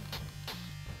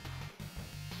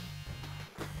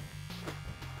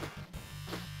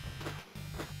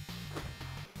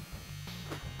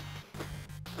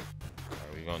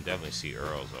 we're gonna definitely see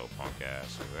Earl's old punk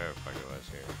ass or whatever the fuck it was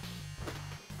here.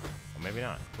 Or maybe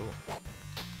not. Cool.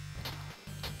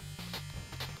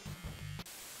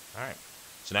 Alright.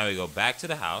 So now we go back to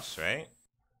the house, right?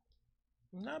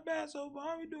 Not bad so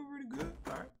far. We're doing pretty good.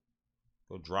 Alright.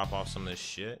 Go drop off some of this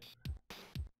shit.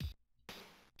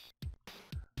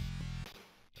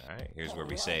 Alright, here's where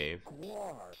we save.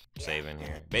 Saving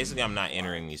here. Basically, I'm not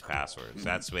entering these passwords.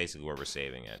 That's basically where we're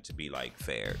saving at, to be like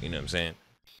fair. You know what I'm saying?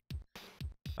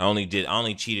 I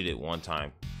only cheated it one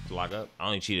time. To lock up? I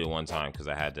only cheated it one time because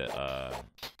I had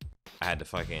to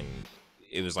fucking,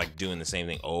 it was like doing the same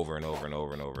thing over and over and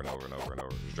over and over and over and over and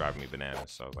over. It was driving me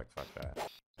bananas. So I was like, fuck that.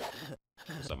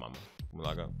 What's up, mama? Let me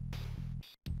log up.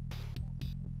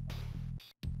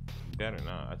 You better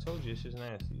not. I told you it's just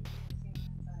nasty.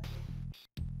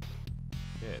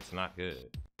 Yeah, it's not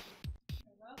good.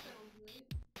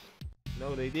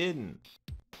 No, they didn't.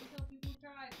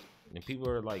 And people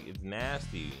are like, it's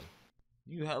nasty.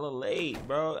 You hella late,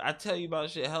 bro. I tell you about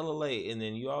shit hella late, and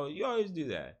then you always do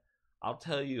that. I'll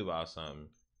tell you about something,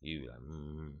 you be like,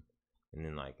 and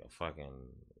then like a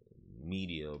fucking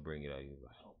media will bring it up. You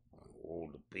like, oh,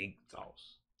 the pink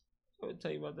sauce. I would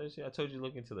tell you about that shit. I told you to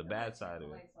look into the bad side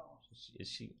of it.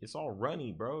 It's all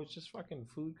runny, bro. It's just fucking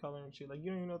food color and shit. Like,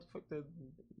 you don't even know what the fuck that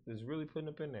is really putting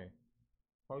up in there.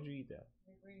 Why would you eat that?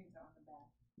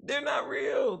 They're not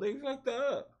real. They fucked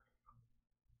up.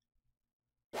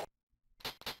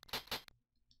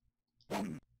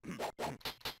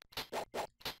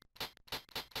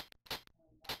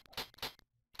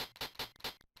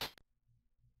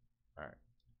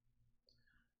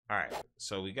 All right,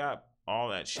 so we got all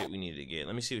that shit we needed to get.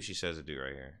 Let me see what she says to do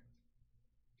right here.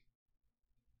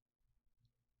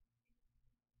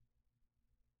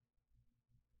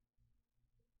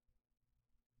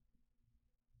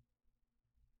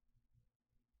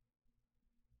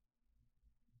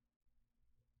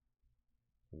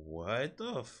 What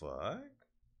the fuck?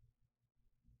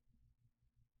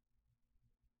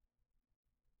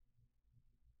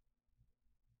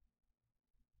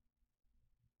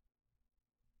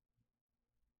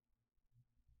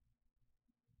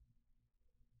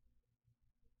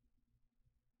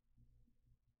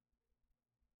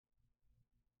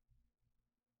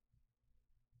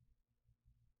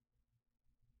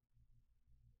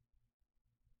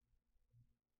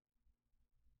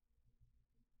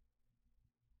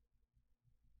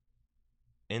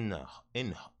 In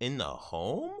the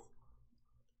home?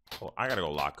 Oh, I gotta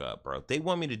go lock up, bro. They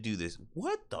want me to do this.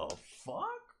 What the fuck?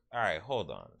 All right, hold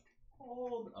on.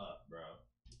 Hold up, bro.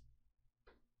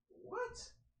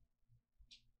 What?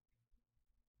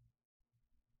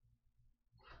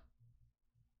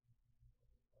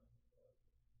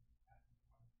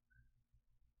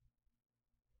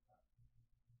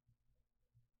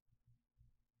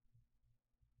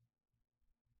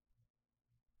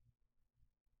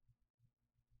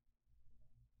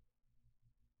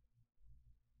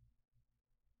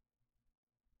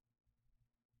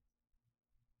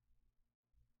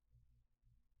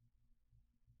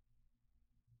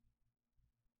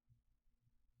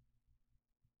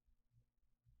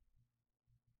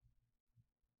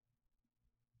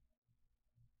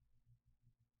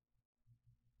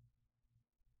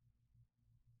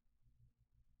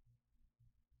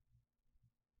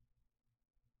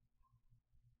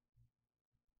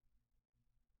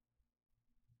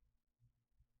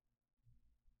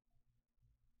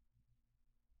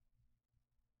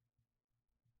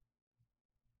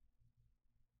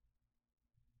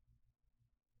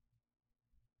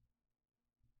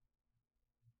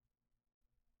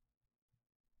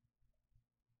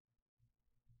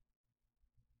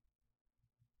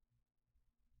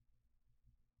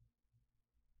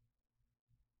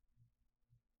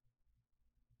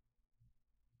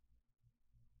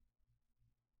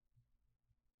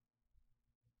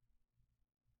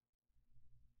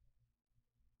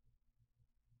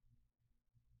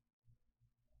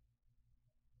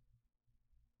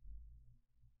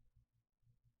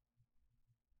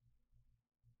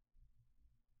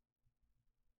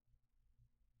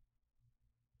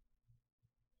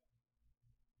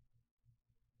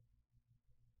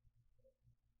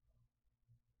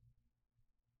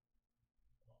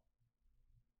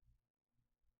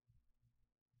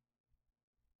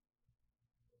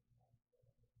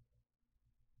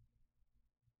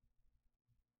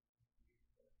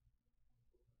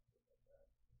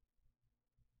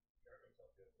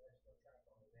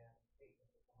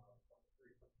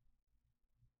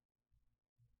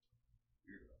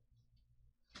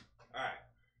 All right.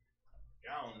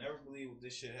 Y'all don't never believe what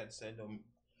this shit had said to me.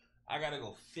 I gotta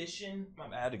go fishing.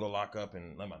 I had to go lock up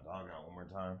and let my dog out one more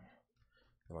time.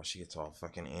 While she gets all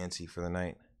fucking antsy for the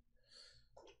night.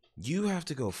 You have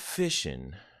to go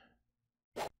fishing.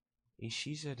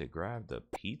 She said to grab the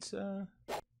pizza?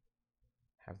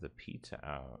 Have the pizza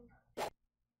out.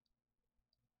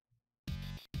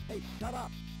 Hey, shut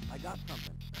up! I got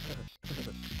something.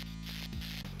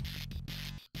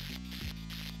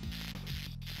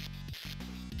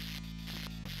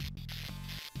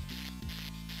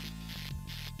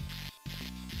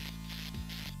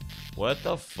 What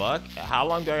the fuck? How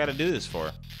long do I gotta do this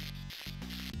for?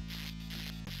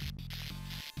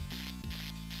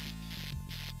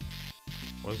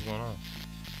 What's going on?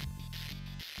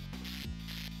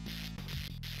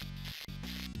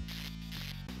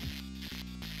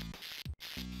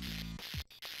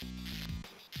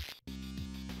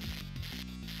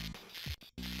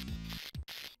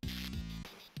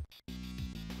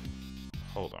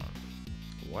 Hold on.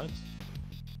 What?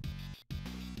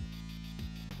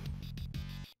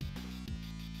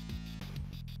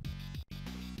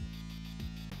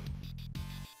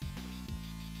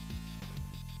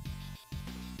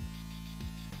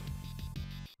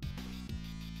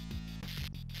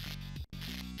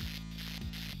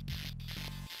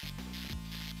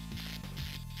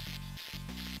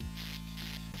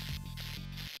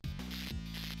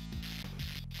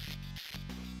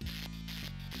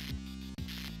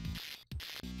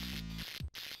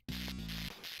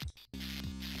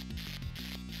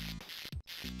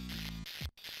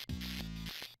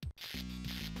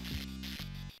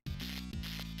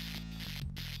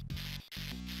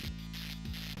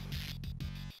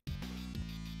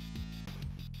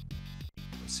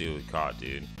 Let's see what we caught,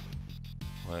 dude.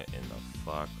 What in the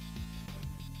fuck?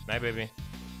 Night, baby. See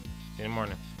you in the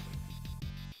morning.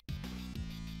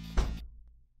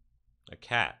 A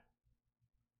cat.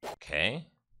 Okay.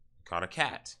 Caught a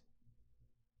cat.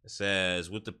 It says,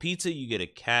 with the pizza, you get a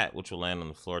cat, which will land on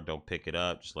the floor. Don't pick it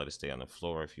up. Just let it stay on the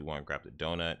floor. If you want, grab the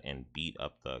donut and beat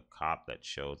up the cop that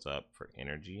shows up for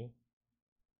energy.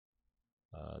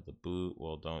 The boot,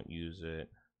 well, don't use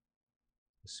it.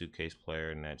 The suitcase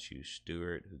player, and that's you,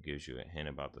 Stuart, who gives you a hint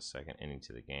about the second inning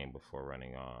to the game before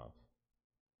running off.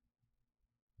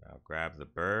 Now grab the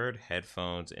bird,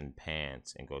 headphones, and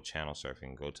pants, and go channel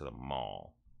surfing. Go to the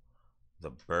mall. The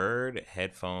bird,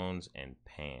 headphones, and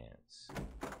pants.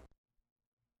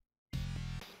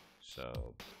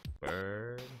 So,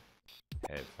 bird,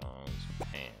 headphones,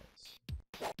 pants.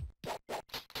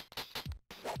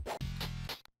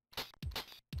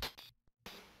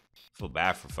 Feel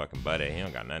bad for fucking Butthead. He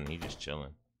don't got nothing. He just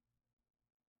chilling.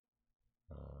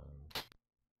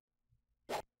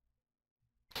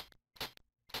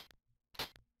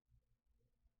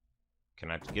 Can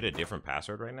I get a different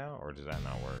password right now, or does that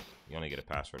not work? You only get a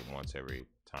password once every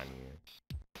time you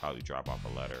probably drop off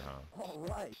a letter, huh? All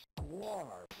right,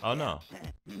 War. Oh, no.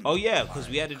 Oh, yeah, because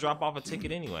we had to drop off a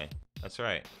ticket anyway. That's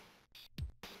right.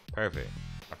 Perfect.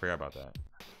 I forgot about that.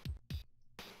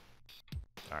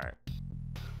 All right.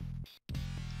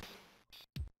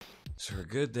 So we're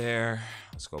good there.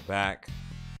 Let's go back.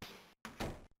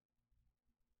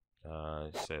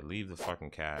 It said leave the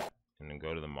fucking cat and then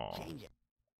go to the mall. Change it.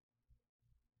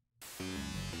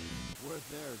 Worth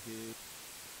there, dude.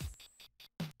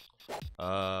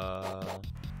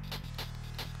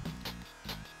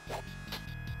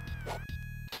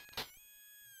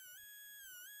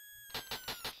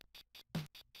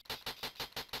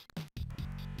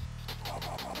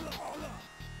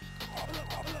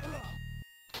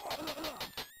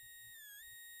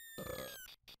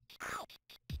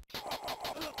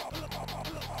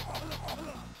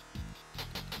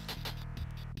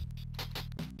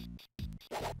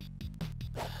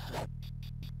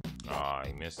 Oh,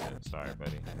 he missed it. Sorry,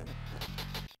 buddy.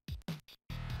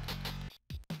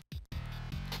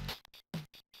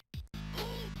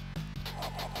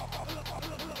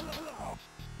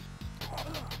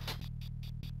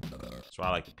 That's why I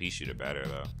like the pea shooter better,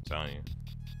 though. I'm telling you.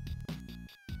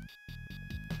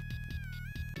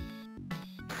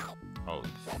 Holy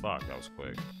fuck, that was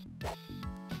quick.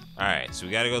 Alright, so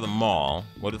we gotta go to the mall.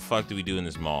 What the fuck do we do in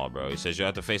this mall, bro? He says you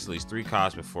have to face at least 3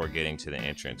 cops before getting to the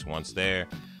entrance. Once there,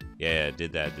 yeah,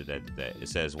 did that. It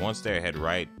says once there, head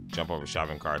right, jump over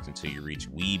shopping carts until you reach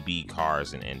We Be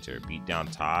Cars and enter. Beat down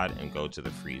Todd and go to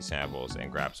the free samples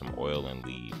and grab some oil and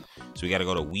leave. So we gotta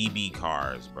go to We Be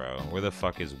Cars, bro. Where the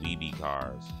fuck is We Be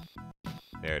Cars?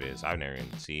 There it is. I've never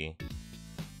even seen.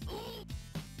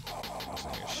 That's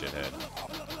like a shithead.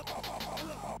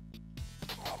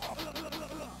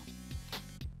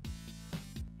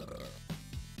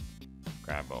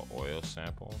 Grab an oil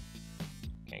sample.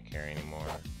 Can't carry anymore.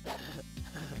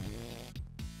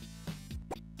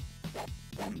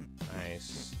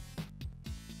 Nice.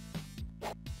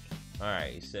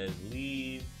 Alright, he says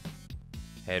leave.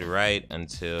 Head right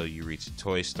until you reach a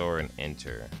toy store and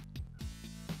enter.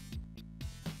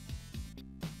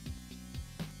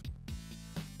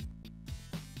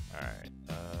 Alright,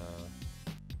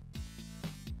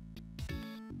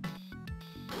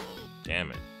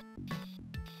 damn it.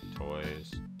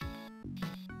 Toys.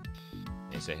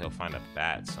 They say he'll find a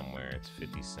bat somewhere. It's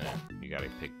 50 cents. You gotta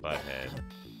pick Butthead.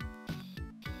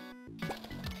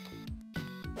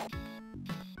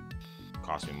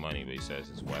 Cost me money, but he says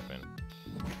it's weapon.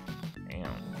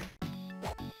 Damn.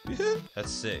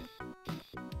 That's sick.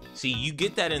 See, you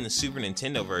get that in the Super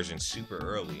Nintendo version super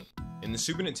early. In the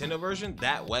Super Nintendo version,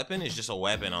 that weapon is just a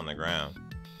weapon on the ground.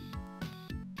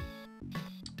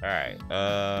 Alright,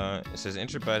 it says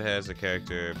enter Butthead as a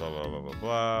character, blah blah blah blah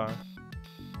blah.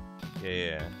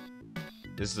 Yeah.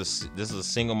 This is the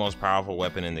single most powerful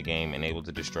weapon in the game and able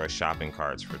to destroy shopping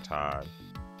carts for Todd.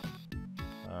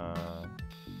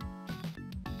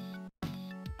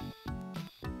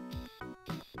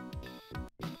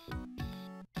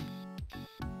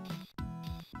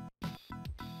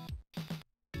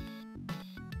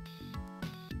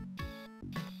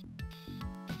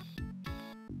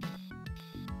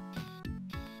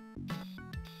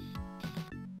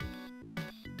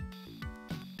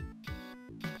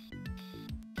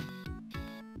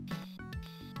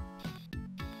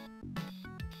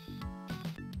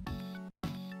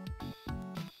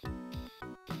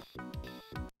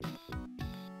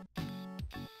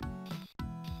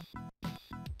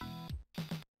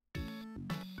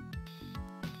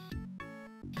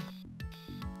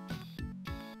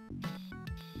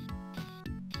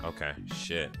 Okay,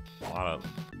 shit. A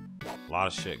lot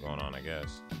of shit going on, I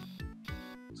guess.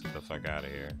 Let's get the fuck out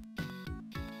of here.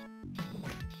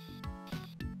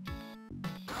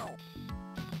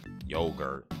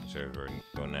 Yogurt. server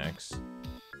go next.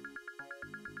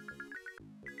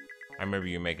 I remember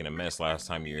you making a mess last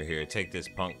time you were here. Take this,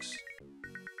 punks.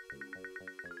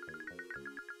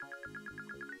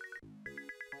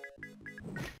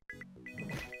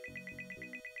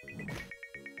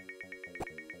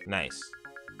 Nice.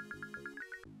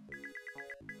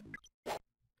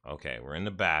 Okay, we're in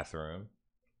the bathroom.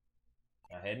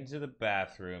 Now head into the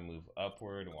bathroom, move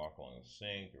upward and walk along the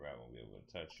sink. Your rat won't be able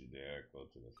to touch you there. Go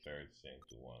to the third sink,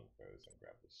 do one first, and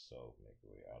grab the soap. Make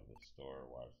your way out of the store,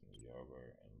 watch the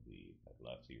yogurt, and leave. At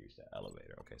left, you reach the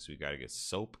elevator. Okay, so we gotta get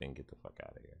soap and get the fuck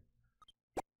out of here.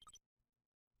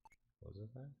 What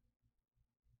was that?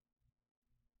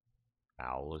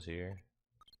 Owl is here.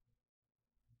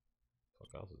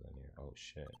 What else is in here? Oh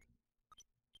shit.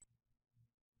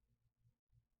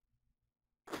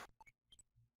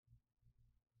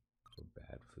 For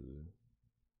bad food,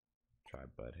 try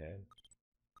Butthead.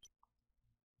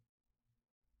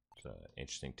 It's an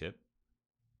interesting tip.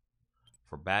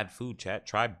 For bad food, chat,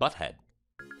 try Butthead.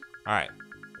 Alright.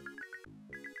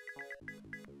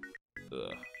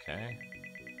 Okay.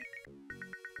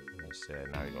 I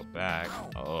said, now we go back.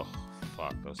 Oh,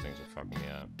 fuck. Those things are fucking me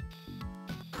up.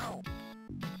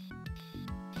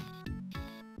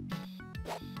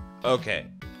 Okay.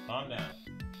 Calm down.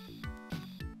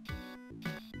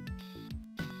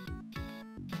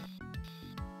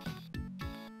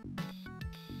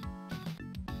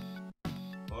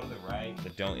 Go to the right,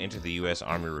 but don't enter the U.S.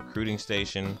 Army recruiting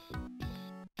station.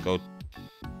 Go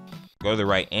to the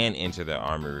right and enter the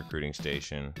Army recruiting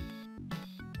station.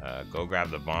 Go grab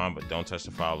the bomb, but don't touch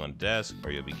the file on the desk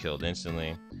or you'll be killed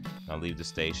instantly. Now leave the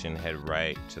station, head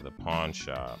right to the pawn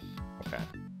shop. Okay.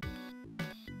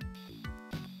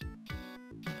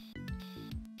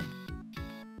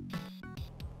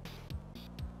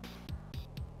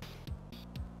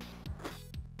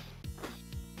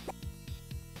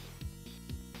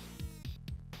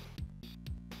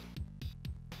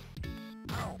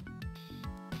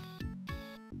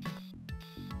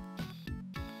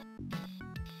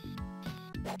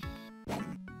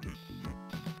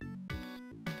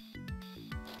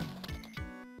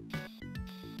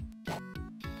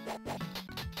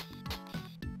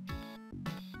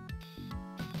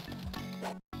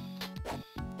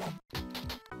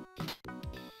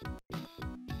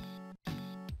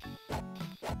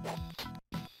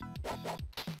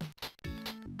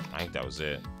 I think that was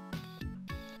it.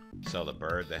 Sell the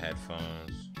bird the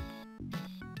headphones.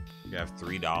 You have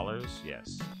 $3?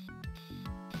 Yes.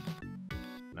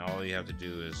 Now all you have to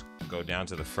do is go down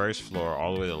to the first floor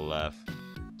all the way to the left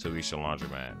to reach the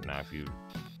laundromat. Now if you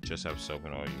just have soap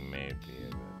and oil, you may be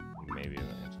able to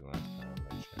enter last time.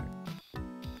 Let's check.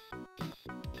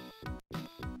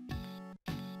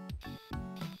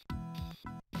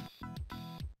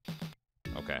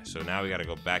 Okay, so now we gotta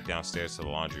go back downstairs to the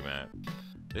laundromat.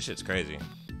 This shit's crazy.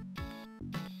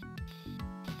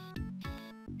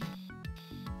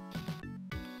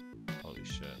 Holy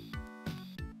shit.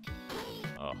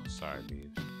 Oh, sorry,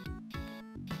 Beavis.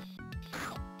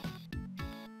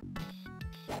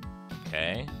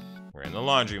 Okay, we're in the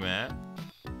laundromat.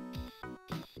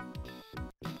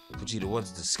 Vegeta, what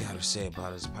does the scatter say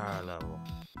about his power level?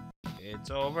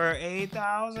 It's over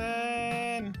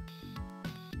 8,000.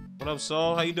 What up,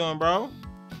 Soul? How you doing, bro?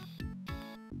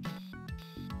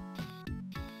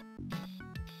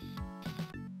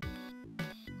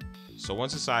 So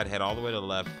once inside, head all the way to the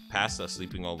left, past the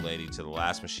sleeping old lady to the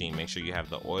last machine. Make sure you have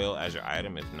the oil as your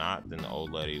item. If not, then the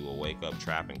old lady will wake up,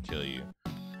 trap, and kill you.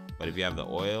 But if you have the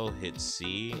oil, hit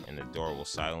C, and the door will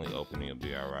silently open and you'll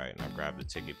be alright. Now grab the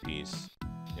ticket piece.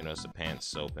 You notice the pants,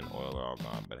 soap, and oil are all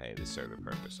gone, but hey, they serve their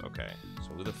purpose. Okay, so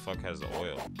who the fuck has the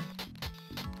oil?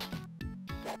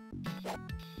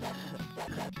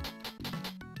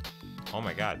 Oh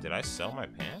my god, did I sell my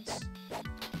pants?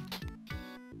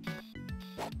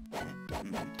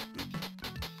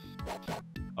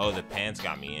 Oh, the pants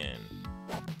got me in.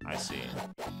 I see.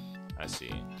 I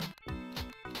see.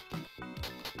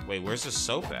 Wait, where's the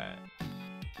soap at?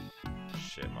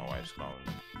 Shit, my wife's calling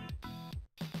me.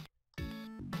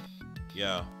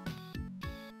 Yo.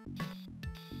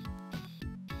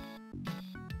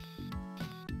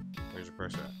 Where's your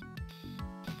purse at?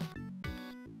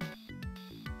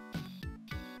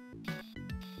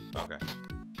 Okay.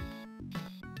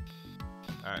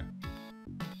 Alright.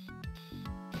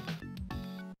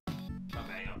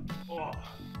 Oh.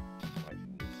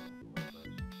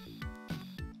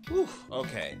 Whew.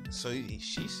 Okay, so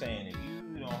she's saying if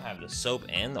you don't have the soap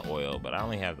and the oil, but I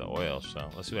only have the oil, so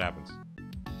let's see what happens.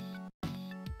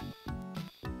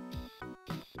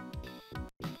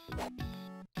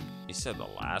 You said the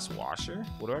last washer?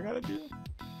 What do I gotta do?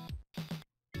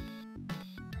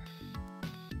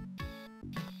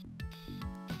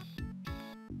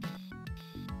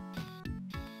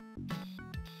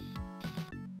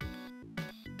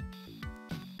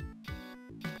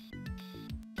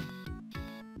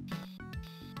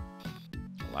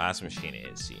 Last machine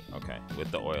at C. Okay,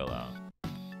 with the oil out.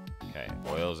 Okay,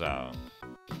 oil's out.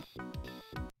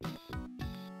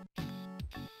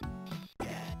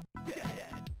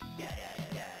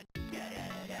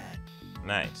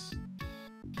 Nice.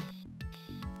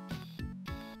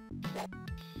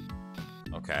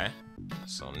 Okay.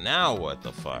 So now what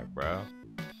the fuck, bro?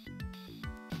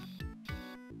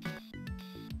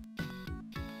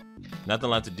 Nothing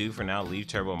left to do for now. Leave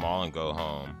Turbo Mall and go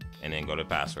home. And then go to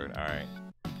password. Alright.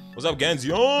 What's up,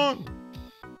 Ganzion?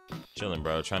 Chilling,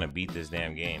 bro. Trying to beat this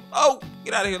damn game. Oh!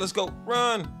 Get out of here. Let's go.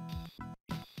 Run!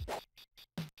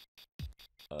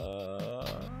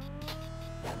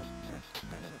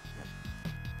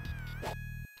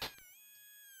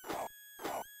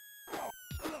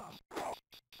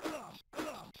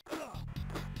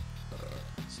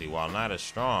 See, while not as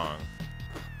strong...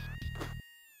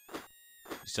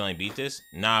 You still ain't beat this?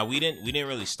 Nah, we didn't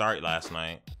really start last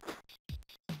night.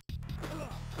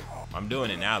 I'm doing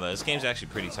it now, though. This game's actually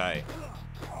pretty tight.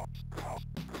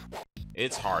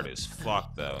 It's hard as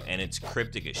fuck, though. And it's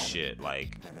cryptic as shit.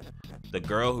 Like, the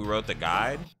girl who wrote the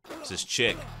guide, it's this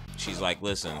chick. She's like,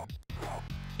 listen,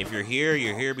 if you're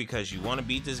here because you want to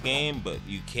beat this game, but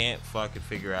you can't fucking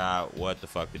figure out what the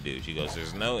fuck to do. She goes,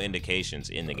 there's no indications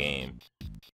in the game.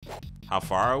 How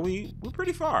far are we? We're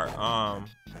pretty far.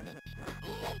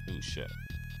 Ooh, shit.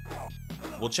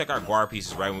 We'll check our guar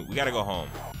pieces, right? We gotta go home.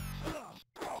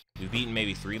 We've beaten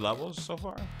maybe 3 levels so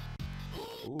far.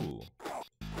 Ooh.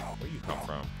 Where you come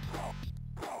from?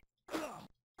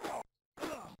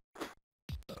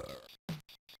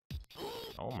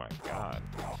 Oh my god.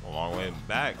 A long way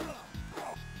back.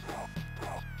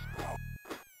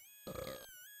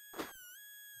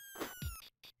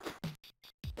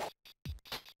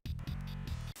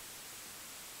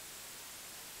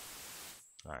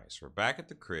 Alright, so we're back at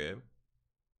the crib.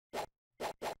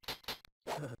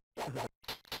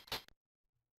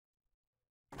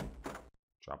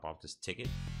 Drop off this ticket.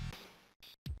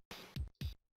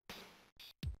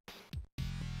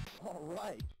 All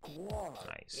right,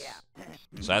 nice. Yeah.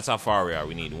 So that's how far we are.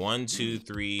 We need 1, 2,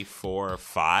 3, 4,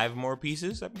 5 more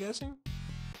pieces, I'm guessing.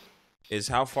 Is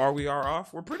how far we are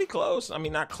off. We're pretty close. I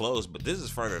mean, not close, but this is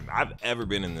further than I've ever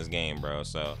been in this game, bro.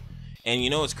 So, and you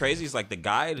know what's crazy? It's like the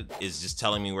guide is just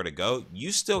telling me where to go.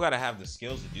 You still got to have the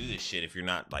skills to do this shit if you're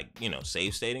not, like, you know,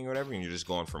 save stating or whatever, and you're just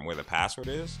going from where the password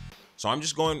is. So I'm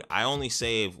just going, I only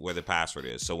save where the password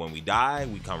is. So when we die,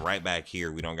 we come right back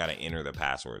here. We don't got to enter the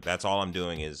password. That's all I'm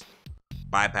doing is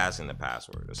bypassing the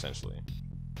password, essentially.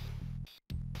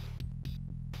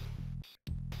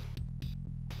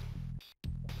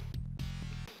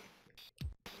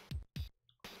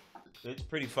 It's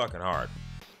pretty fucking hard.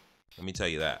 Let me tell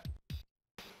you that.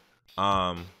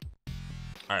 All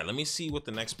right, let me see what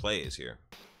the next play is here.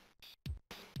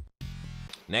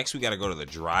 Next, we got to go to the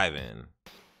drive-in.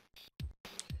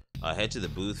 Head to the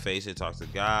booth, face it, talk to the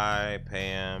guy, pay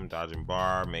him, dodge and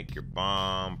bar, make your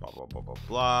bomb, blah, blah, blah, blah,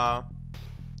 blah.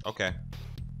 Okay.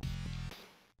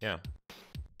 Yeah.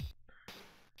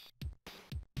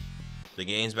 The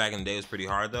games back in the day was pretty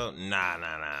hard, though? Nah.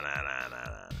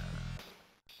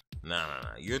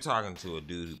 You're talking to a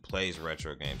dude who plays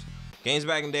retro games. Games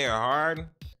back in the day are hard,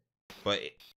 but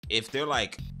if they were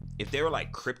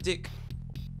like cryptic,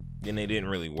 then they didn't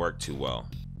really work too well,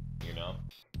 you know?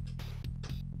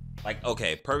 Like,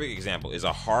 okay, perfect example is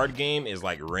a hard game is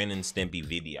like Ren and Stimpy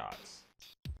Vidiots.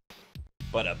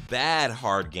 But a bad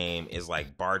hard game is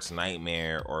like Bart's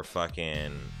Nightmare or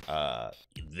fucking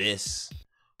this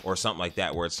or something like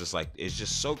that, where it's just like, it's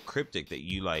just so cryptic that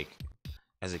you, like,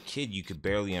 as a kid, you could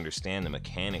barely understand the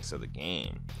mechanics of the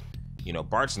game. You know,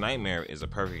 Bart's Nightmare is a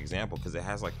perfect example because it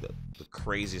has like the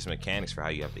craziest mechanics for how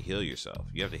you have to heal yourself.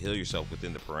 You have to heal yourself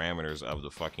within the parameters of the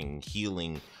fucking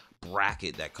healing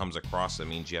bracket that comes across. That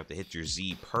means you have to hit your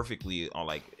Z perfectly on,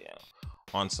 like, you know,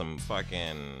 on some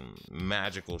fucking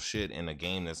magical shit in a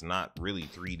game that's not really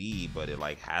 3D, but it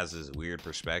like has this weird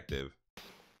perspective.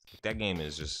 That game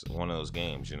is just one of those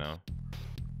games, you know?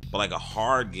 But like a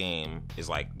hard game is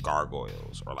like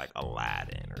Gargoyles or like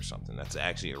Aladdin or something. That's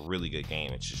actually a really good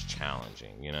game. It's just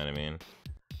challenging, you know what I mean?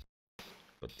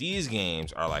 But these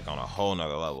games are like on a whole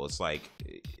nother level. It's like,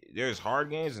 there's hard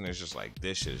games and there's just like,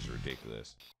 this shit is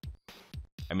ridiculous.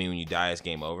 I mean, when you die, it's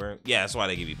game over. Yeah, that's why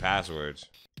they give you passwords.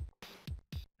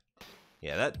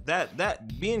 Yeah,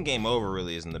 that being game over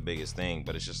really isn't the biggest thing,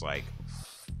 but it's just like,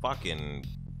 fucking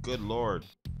good lord.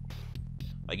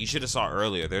 Like, you should have saw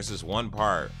earlier, there's this one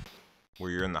part where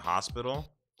you're in the hospital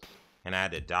and I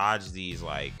had to dodge these,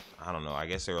 like, I don't know, I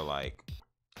guess they were like,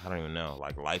 I don't even know,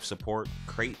 like life support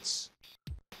crates.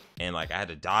 And like, I had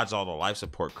to dodge all the life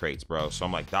support crates, bro. So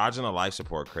I'm like dodging the life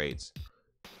support crates.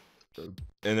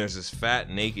 and there's this fat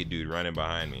naked dude running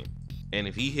behind me. And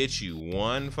if he hits you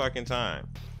one fucking time,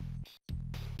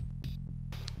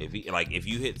 if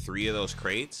you hit 3 of those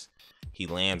crates, he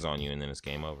lands on you and then it's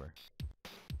game over.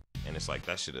 And it's like,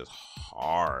 that shit is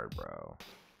hard, bro.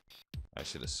 That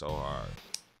shit is so hard.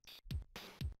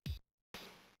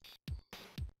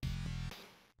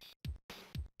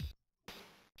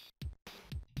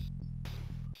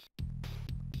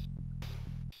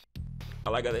 I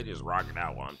like how they just rock it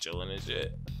out while I'm chilling and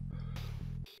shit.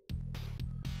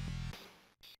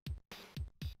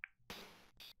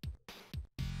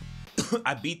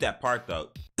 I beat that part though.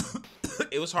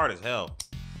 It was hard as hell.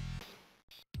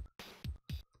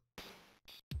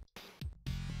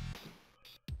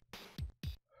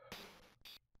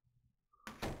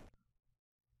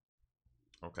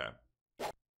 Okay.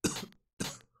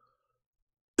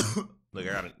 Look,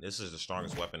 I got it. This is the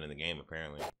strongest weapon in the game,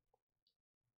 apparently.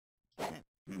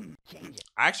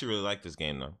 I actually really like this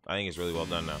game, though. I think it's really well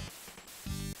done now.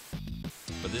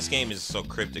 But this game is so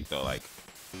cryptic, though. Like,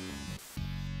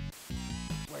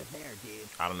 We're there, dude.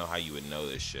 I don't know how you would know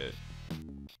this shit.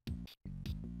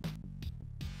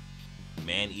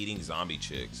 Man-eating zombie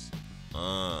chicks.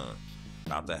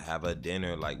 About to have a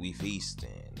dinner like we feasting.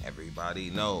 Everybody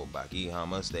know Baki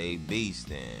Hama stay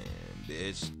beastin'.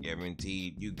 Bitch,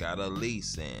 guaranteed you got a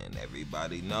lease in.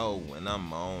 Everybody know when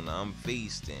I'm on, I'm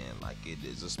feasting. Like it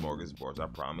is a smorgasbord. I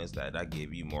promise that I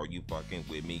give you more. You fucking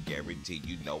with me, guaranteed.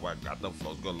 You know I got the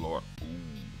flows galore.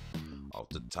 Ooh, off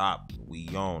the top, we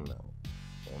on them.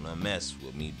 Wanna mess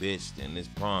with me, bitch? Then it's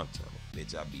pronto.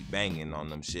 Bitch, I be banging on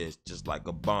them shits just like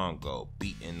a bongo.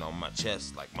 Beating on my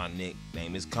chest like my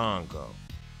nickname is Congo.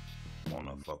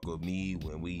 Wanna fuck with me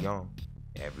when we on?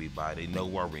 Everybody know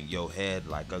we're in your head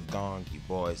like a gong. You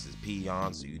boys is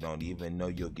peons, so you don't even know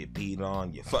you'll get peed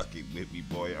on. You fucking with me,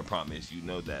 boy. I promise you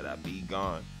know that I be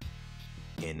gone.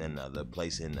 In another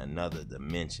place, in another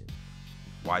dimension.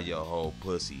 Why your whole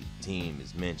pussy team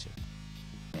is mentioned.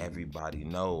 Everybody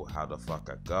know how the fuck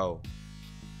I go.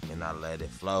 And I let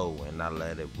it flow, and I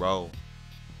let it roll.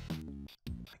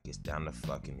 Like it's down the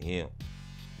fucking hill.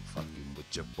 Fucking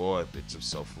with your boy, bitch, I'm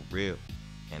so for real.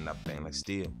 And I bang like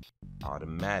steel.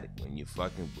 Automatic, when you're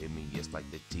fucking with me, it's like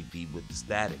the TP with the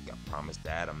static. I promise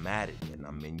that I'm at it, and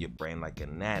I'm in your brain like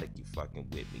an addict. You fucking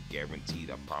with me,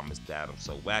 guaranteed. I promise that I'm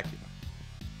so active.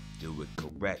 Do it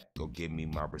correct, go give me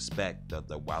my respect.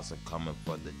 Otherwise, I'm coming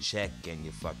for the check and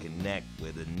your fucking neck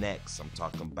with a next. I'm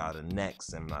talking about a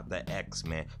next, I'm not the X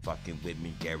man. Fucking with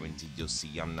me, guaranteed you'll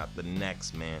see I'm not the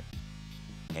next man.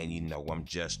 And you know I'm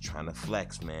just trying to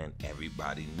flex, man.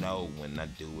 Everybody know when I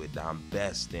do it, I'm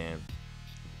best, and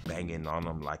banging on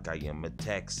them like I am a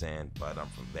Texan. But I'm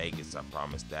from Vegas, I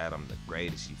promise that I'm the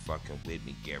greatest. You fucking with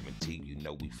me, guarantee you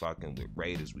know we fucking with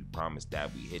Raiders. We promise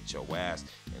that we hit your ass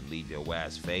and leave your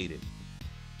ass faded.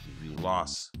 Leave you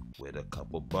lost with a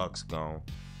couple bucks gone.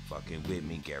 Fucking with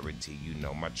me, guarantee you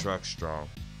know my truck's strong.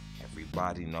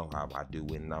 Everybody know how I do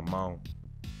when I'm on.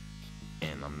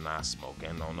 And I'm not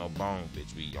smoking on no bone,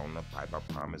 bitch. We on the pipe. I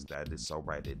promise that it's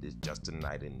alright. It is just a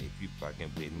night, and if you fucking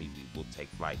with me, we will take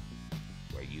flight.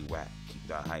 Where you at? Keep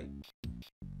the hype.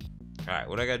 Alright,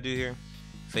 what I gotta do here?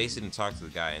 Face it and talk to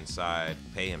the guy inside.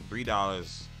 Pay him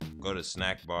 $3. Go to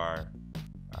snack bar.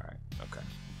 Alright, okay.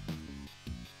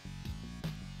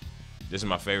 This is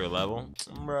my favorite level?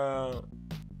 Bro.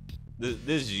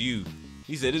 This is you.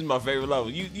 He said this is my favorite level.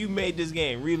 You made this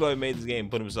game. Reload made this game,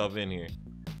 put himself in here.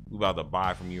 We about to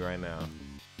buy from you right now.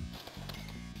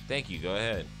 Thank you, go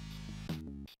ahead.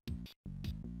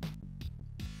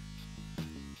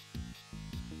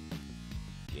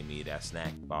 Give me that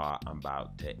snack bar, I'm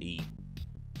about to eat.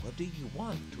 What do you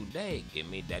want today? Give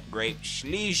me that grape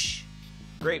slush.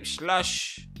 Grape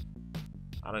slush.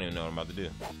 I don't even know what I'm about to do.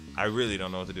 I really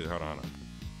don't know what to do. Hold on.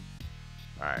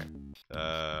 Alright.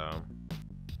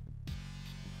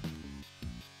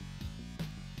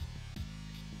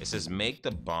 It says make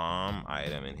the bomb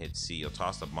item and hit C. You'll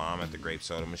toss the bomb at the grape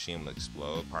soda machine, will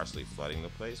explode, partially flooding the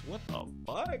place. What the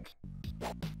fuck?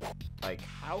 Like,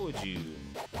 how would you...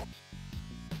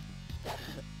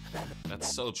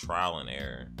 That's so trial and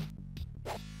error.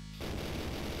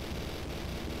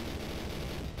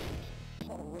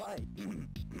 All right.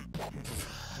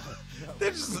 They're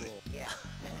just...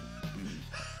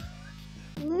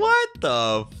 What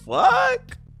the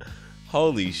fuck?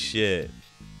 Holy shit.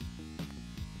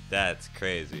 That's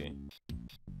crazy.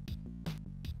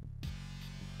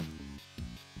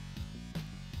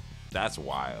 That's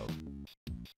wild.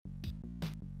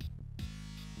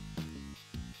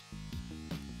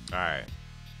 Alright.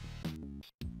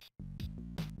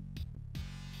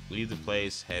 Leave the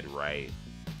place, head right.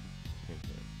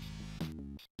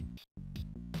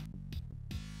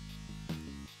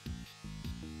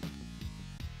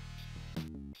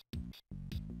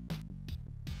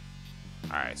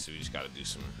 Alright, so we just gotta do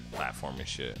some platforming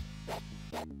shit.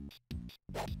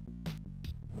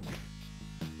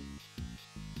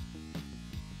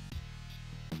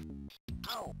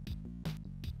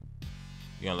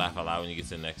 You gonna laugh out loud when you get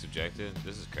to the next objective?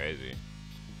 This is crazy.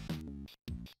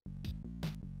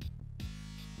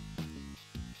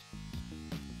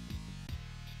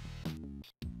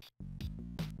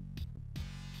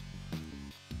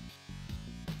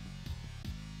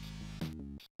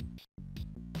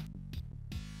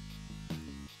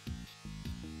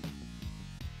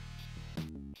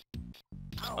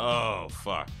 Oh,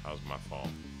 fuck. That was my fault.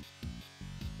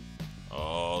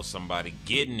 Oh, somebody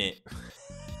getting it.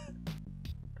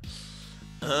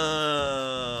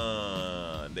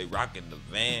 They rocking the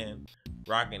van,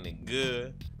 rocking it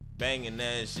good, banging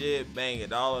that shit, bang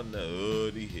it all in the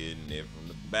hood. He hitting it from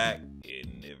the back,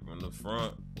 hitting it from the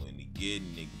front. When he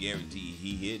getting it, guarantee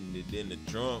he hitting it in the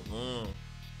trunk.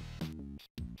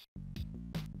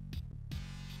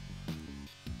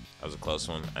 That was a close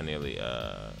one. I nearly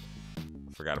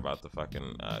forgot about the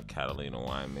fucking Catalina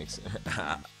wine mixer.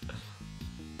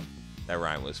 That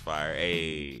rhyme was fire.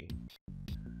 Hey.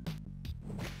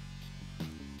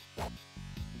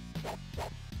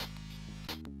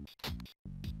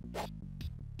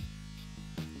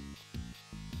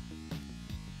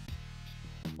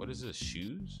 What is this?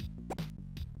 Shoes?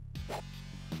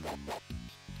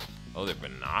 Oh, they're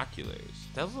binoculars.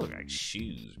 Those look like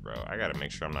shoes, bro. I gotta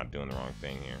make sure I'm not doing the wrong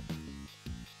thing here.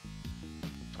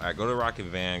 Alright, go to the rocket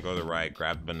van, go to the right,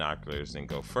 grab the binoculars, then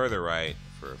go further right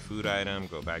for a food item,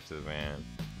 go back to the van,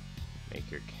 make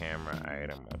your camera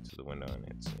item up to the window and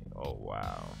hit see. Oh,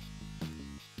 wow.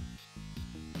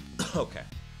 Okay.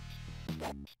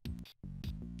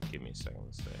 Give me a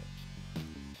second to say.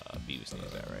 Beavis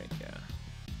needs that, right? Yeah.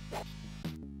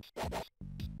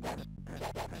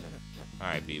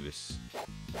 Alright, Beavis.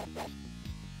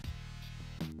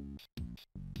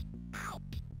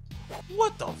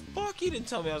 What the fuck? He didn't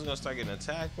tell me I was gonna start getting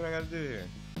attacked. What I gotta do here?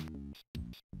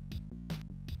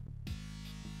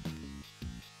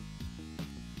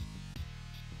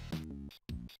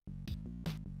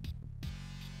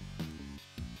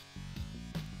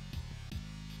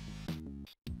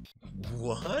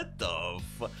 What the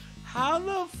fuck? How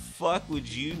the fuck would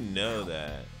you know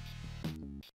that?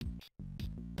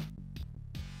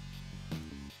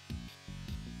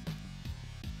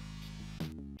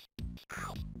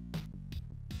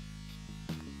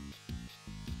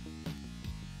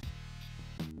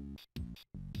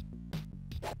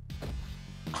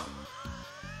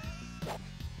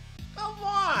 Come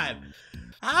on!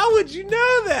 How would you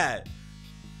know that?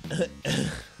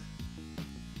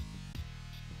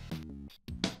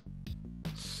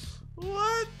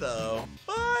 What the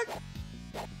fuck?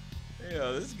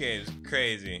 Yo, this game's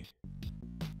crazy.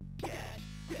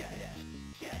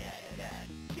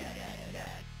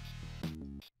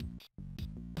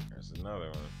 There's another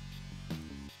one.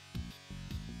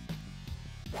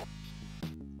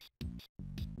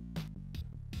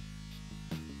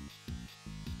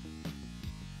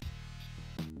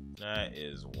 That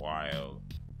is wild.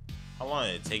 How long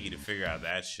did it take you to figure out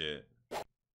that shit?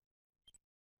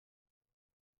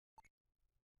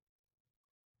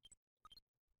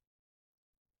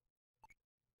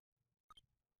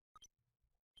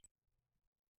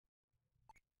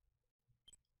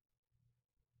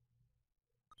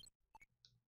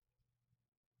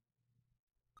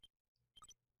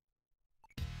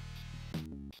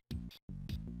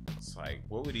 It's like,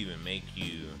 what would even make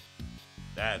you...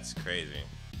 That's crazy.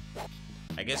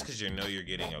 I guess because you know you're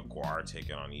getting a guar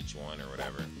ticket on each one or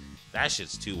whatever. That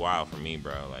shit's too wild for me,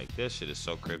 bro. Like, this shit is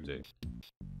so cryptic.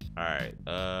 Alright,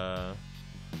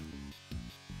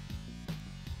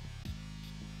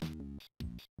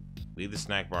 leave the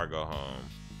snack bar, go home.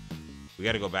 We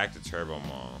gotta go back to Turbo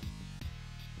Mall.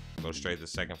 Go straight to the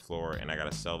second floor, and I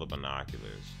gotta sell the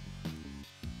binoculars.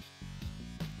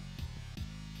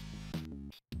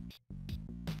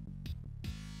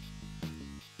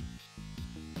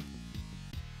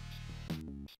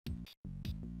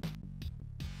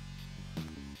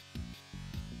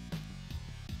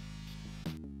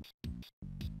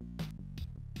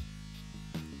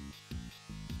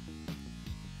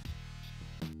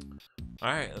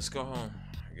 Alright, let's go home,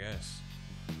 I guess.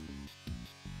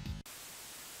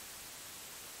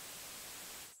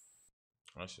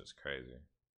 That's just crazy.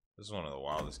 This is one of the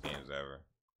wildest games ever.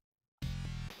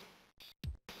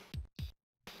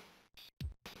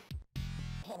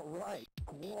 Alright,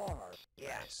 guar.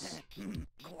 Yes.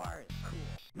 Guar is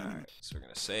cool. Alright, so we're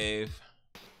gonna save.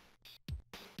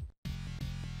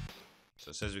 So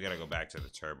it says we gotta go back to the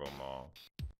Turbo Mall.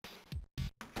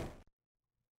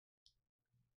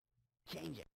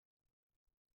 Change it.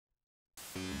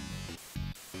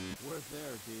 We're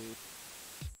there, dude.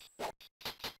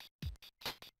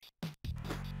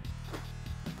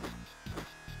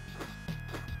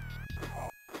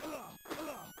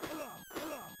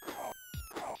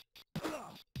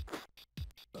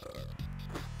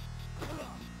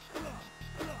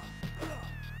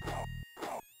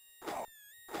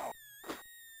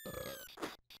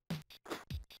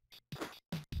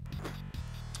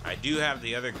 I do have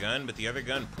the other gun, but the other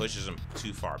gun pushes him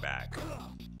too far back.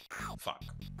 Fuck.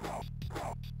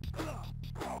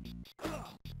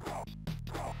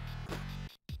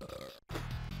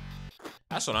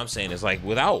 That's what I'm saying, is like,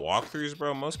 without walkthroughs,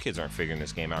 bro, most kids aren't figuring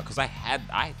this game out. Because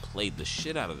I played the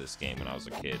shit out of this game when I was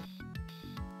a kid.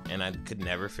 And I could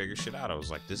never figure shit out. I was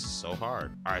like, this is so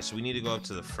hard. Alright, so we need to go up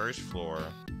to the first floor.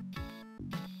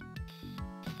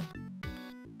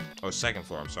 Oh, second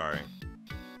floor, I'm sorry.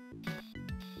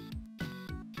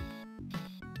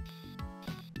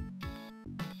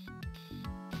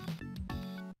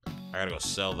 I gotta go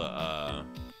sell the,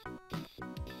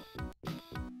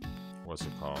 what's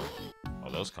it called? Oh,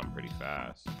 those come pretty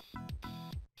fast.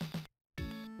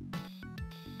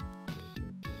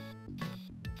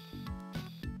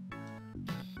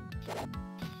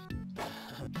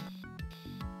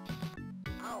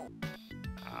 Ow,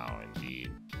 indeed.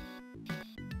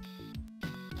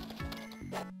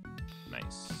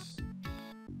 Nice.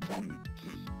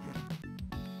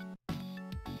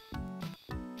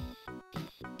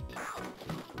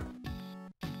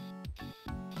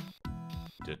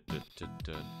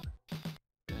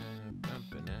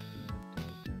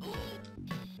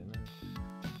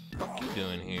 What you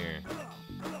doing here?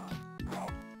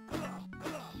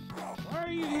 Why are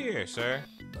you here, sir?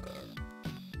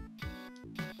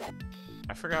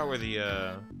 I forgot where the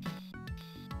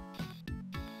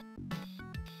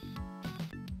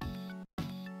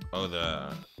oh,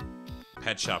 the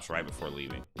pet shop's right before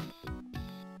leaving.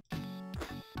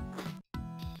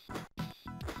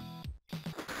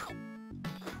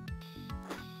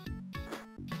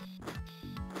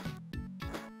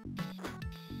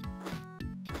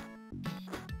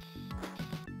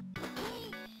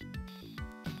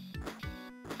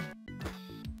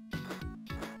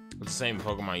 Same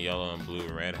Pokemon Yellow and Blue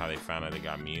and Red, how they found out they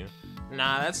got Mew.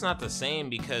 Nah, that's not the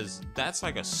same, because that's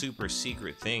like a super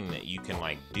secret thing that you can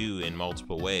like do in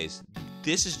multiple ways.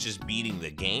 This is just beating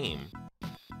the game.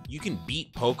 You can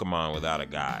beat Pokemon without a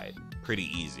guide pretty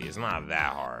easy. It's not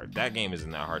that hard. That game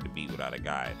isn't that hard to beat without a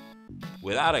guide.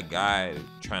 Without a guide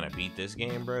trying to beat this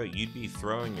game, bro, you'd be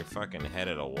throwing your fucking head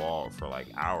at a wall for like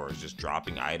hours, just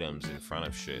dropping items in front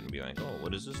of shit and be like, oh,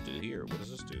 what does this do here? What does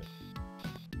this do?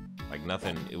 Like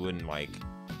nothing, it wouldn't like,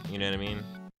 you know what I mean?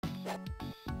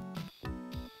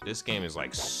 This game is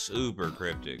like super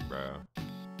cryptic, bro.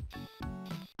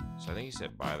 So I think he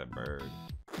said buy the bird.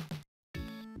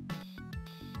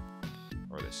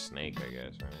 Or the snake, I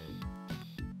guess, right?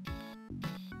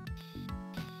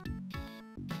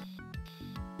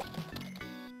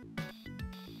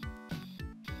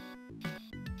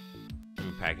 Let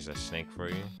me package that snake for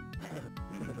you.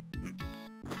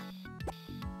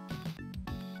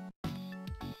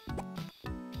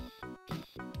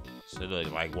 So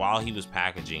like while he was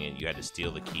packaging it, you had to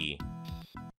steal the key.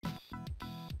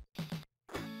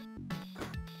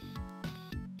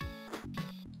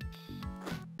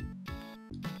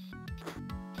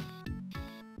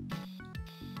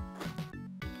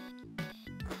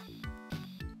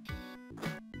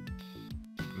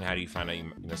 I mean, how do you find out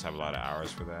you must have a lot of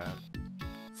hours for that?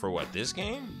 For what, this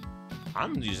game?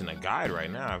 I'm using a guide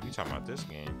right now if you're talking about this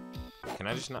game. Can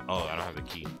I just not? Oh, I don't have the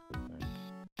key.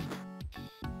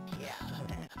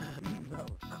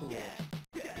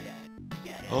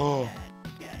 Oh.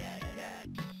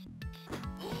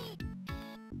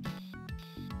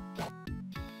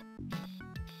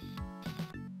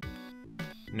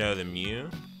 No, the Mew?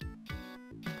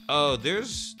 Oh,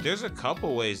 there's a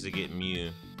couple ways to get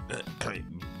Mew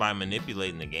by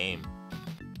manipulating the game.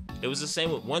 It was the same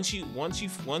with once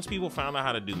people found out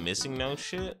how to do missing no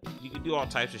shit, you could do all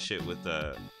types of shit with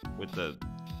the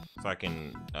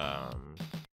fucking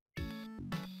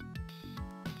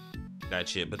that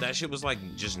shit, but that shit was like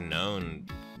just known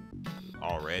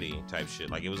already type shit.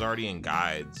 Like it was already in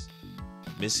guides.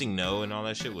 Missing no and all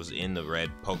that shit was in the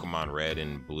Pokemon Red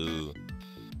and Blue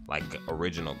like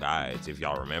original guides, if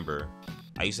y'all remember.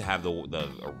 I used to have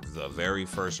the very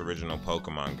first original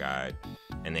Pokemon guide,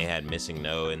 and they had Missing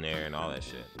No in there and all that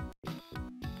shit.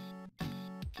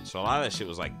 So a lot of that shit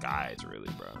was like guides, really,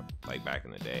 bro. Like back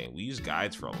in the day, we used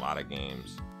guides for a lot of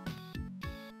games.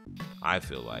 I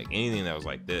feel like anything that was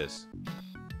like this.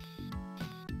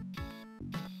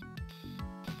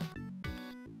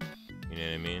 You know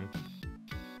what I mean?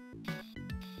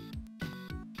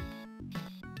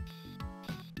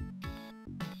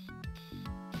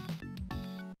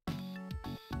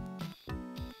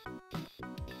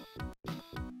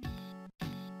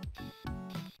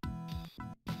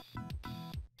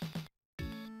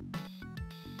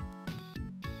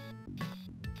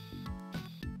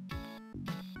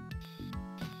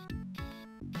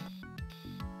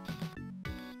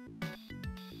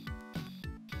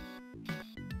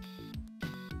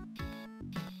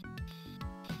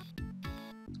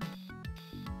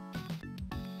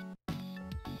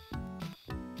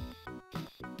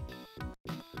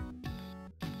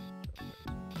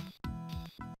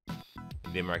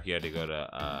 Then Mark, you had to go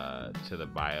to the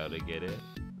bio to get it.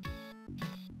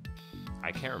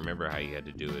 I can't remember how you had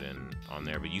to do it on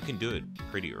there, but you can do it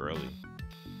pretty early.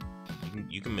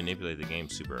 You can manipulate the game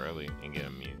super early and get a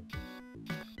mute.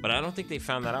 But I don't think they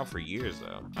found that out for years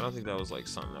though. I don't think that was like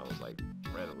something that was like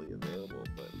readily available,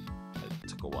 but it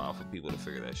took a while for people to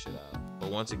figure that shit out. But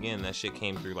once again, that shit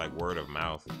came through like word of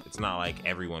mouth. It's not like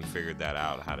everyone figured that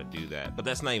out, how to do that. But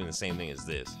that's not even the same thing as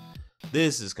this.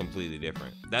 This is completely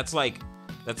different. That's like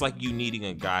you needing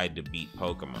a guide to beat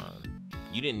Pokemon.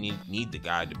 You didn't need the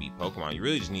guide to beat Pokemon. You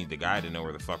really just need the guide to know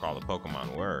where the fuck all the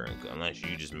Pokemon were, unless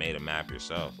you just made a map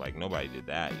yourself. Like, nobody did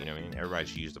that, you know what I mean? Everybody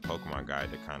just used the Pokemon guide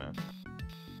to kind of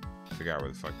figure out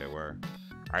where the fuck they were.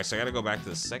 All right, so I gotta go back to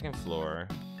the second floor.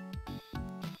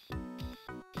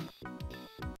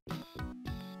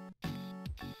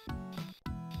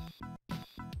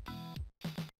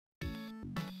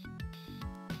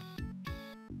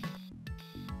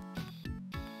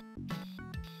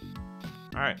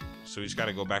 Alright, so we just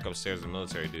gotta go back upstairs to the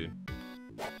military, dude.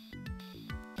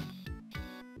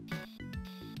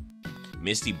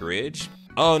 Misty Bridge?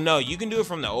 Oh no, you can do it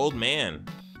from the old man.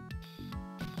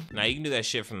 Now you can do that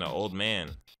shit from the old man.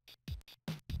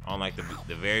 On like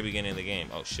the very beginning of the game.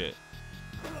 Oh shit.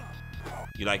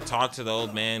 You like talk to the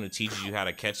old man who teaches you how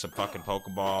to catch a fucking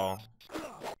Pokeball.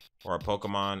 Or a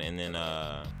Pokemon, and then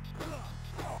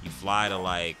you fly to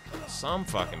like some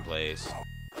fucking place.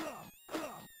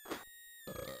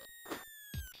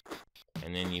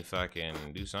 And then you fucking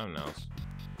do something else.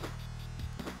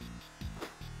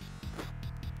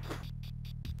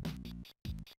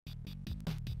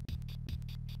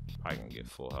 I can get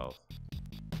full health.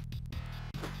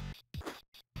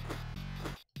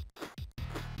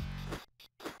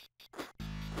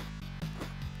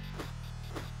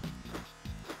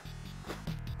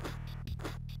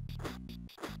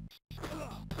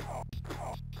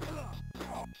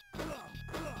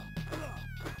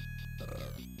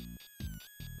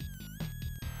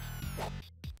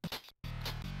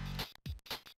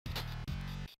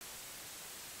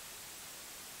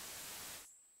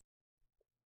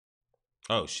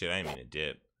 Oh shit, I didn't mean to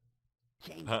dip.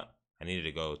 Huh. I needed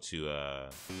to go to We're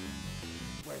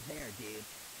there, dude.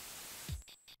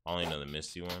 I only know the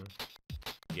Misty one.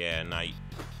 Yeah, now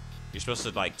you're supposed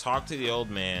to like talk to the old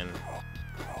man.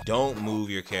 Don't move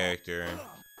your character.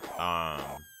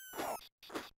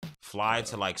 Fly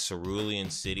to like Cerulean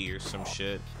City or some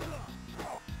shit.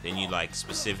 Then you like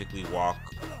specifically walk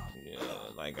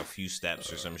like a few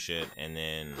steps or some shit, and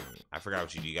then I forgot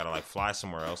what you do. You gotta like fly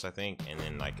somewhere else, I think, and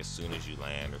then like as soon as you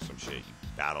land or some shit, you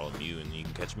battle a Mew and then you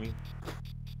can catch Mew.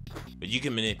 But you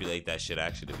can manipulate that shit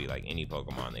actually to be like any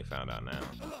Pokemon they found out now.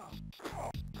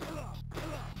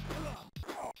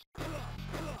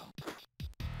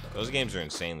 Those games are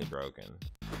insanely broken.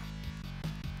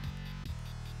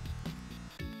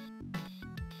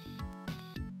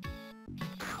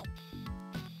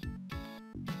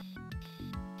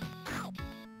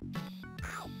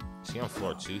 Is he on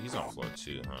floor 2? He's on floor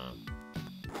 2, huh?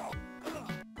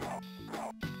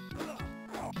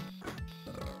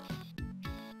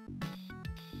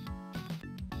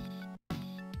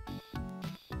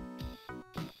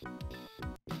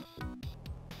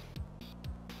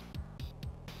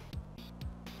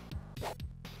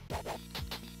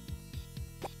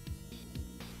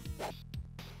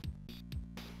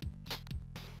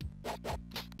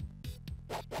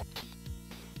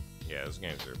 Yeah, those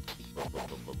games are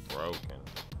broken.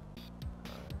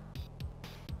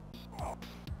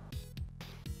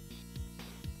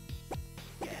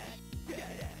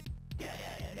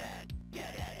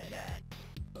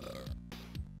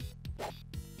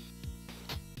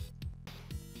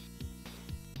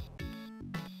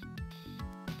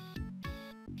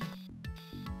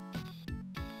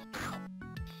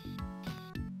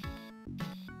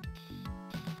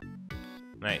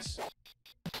 Nice.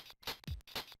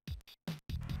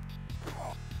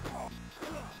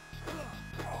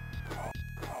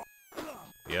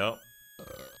 Yep.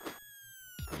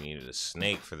 We needed a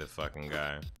snake for the fucking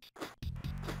guy.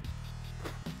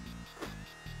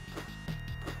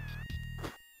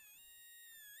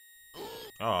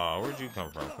 Oh, where'd you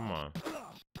come from? Come on.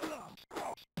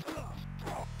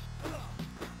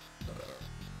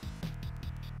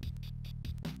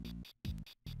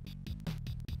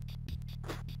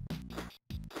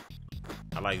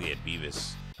 I like to get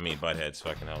Butthead's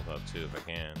fucking health up too if I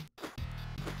can.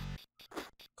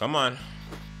 Come on.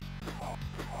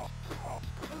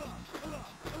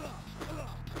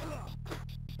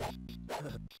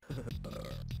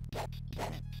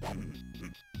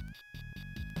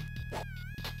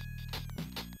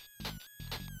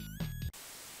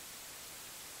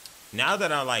 Now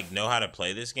that I like know how to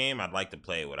play this game, I'd like to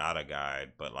play it without a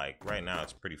guide. But like right now,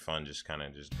 it's pretty fun just kind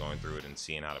of just going through it and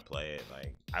seeing how to play it.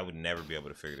 Like I would never be able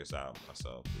to figure this out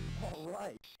myself. All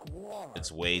right, squad.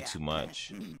 It's way too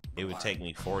much. It would take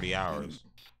me 40 hours.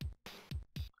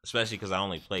 Especially because I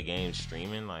only play games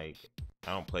streaming. Like,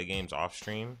 I don't play games off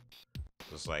stream.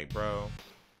 It's like, bro,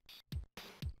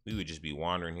 we would just be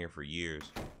wandering here for years.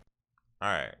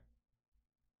 Alright.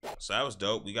 So that was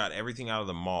dope. We got everything out of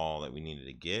the mall that we needed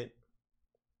to get.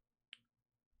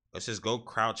 Let's just go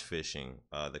crouch fishing.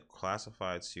 The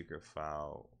classified secret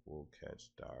file will catch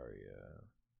Daria.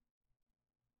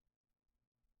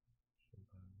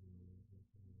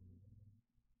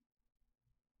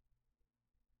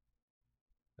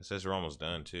 It says we're almost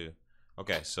done too.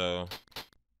 Okay, so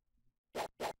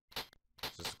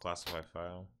is this a classified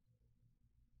file?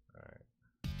 Alright.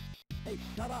 Hey,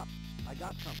 shut up. I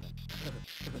got something.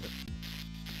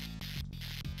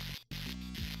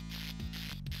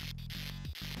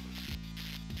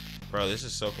 Bro, this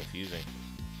is so confusing.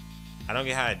 I don't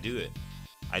get how I do it.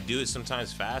 I do it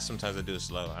sometimes fast, sometimes I do it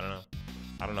slow. I don't know.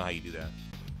 I don't know how you do that.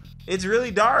 It's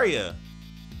really Daria.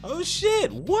 Oh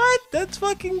shit, what? That's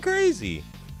fucking crazy.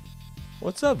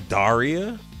 What's up,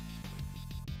 Daria?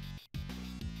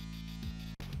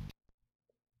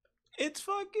 It's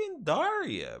fucking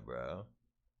Daria, bro.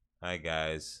 Hi,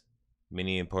 guys.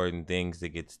 Many important things that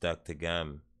get stuck to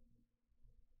gum.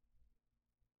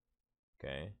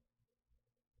 Okay.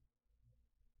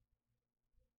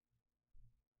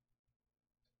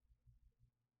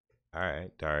 All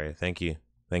right, Daria. Thank you.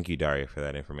 Thank you, Daria, for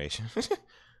that information.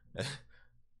 It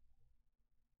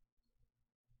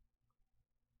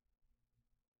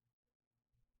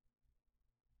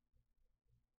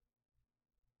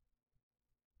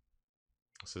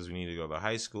says we need to go to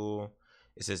high school.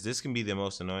 It says this can be the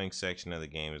most annoying section of the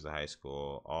game is the high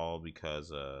school, all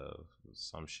because of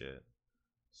some shit.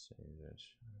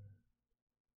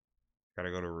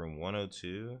 Gotta go to room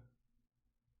 102.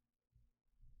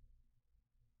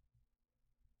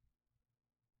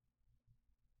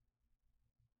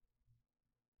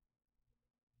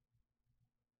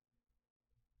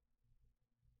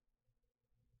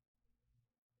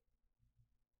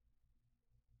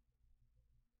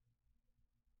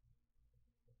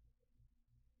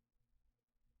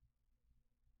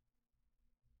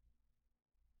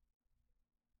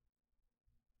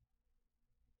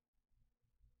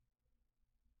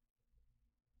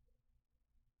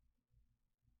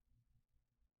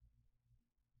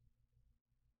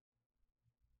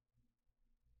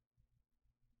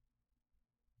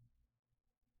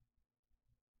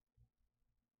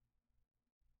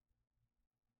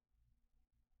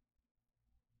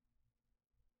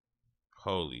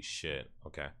 Holy shit.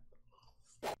 Okay.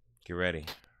 Get ready.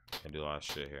 I do a lot of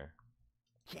shit here.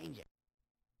 Change it.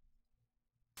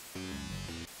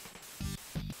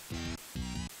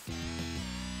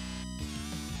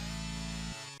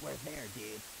 We're there,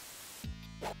 dude.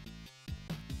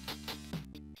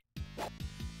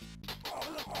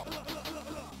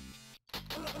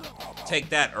 Take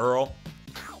that, Earl.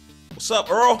 What's up,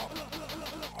 Earl?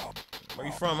 Where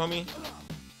you from, homie?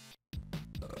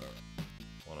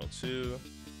 102.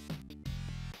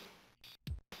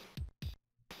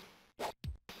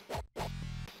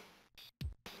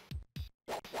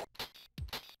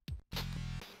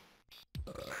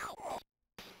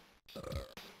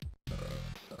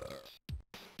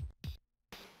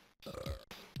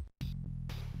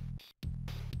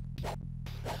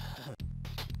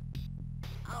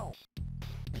 Ow.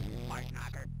 White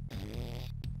knocker.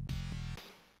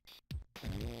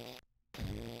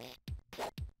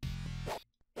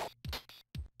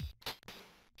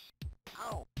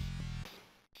 Ow.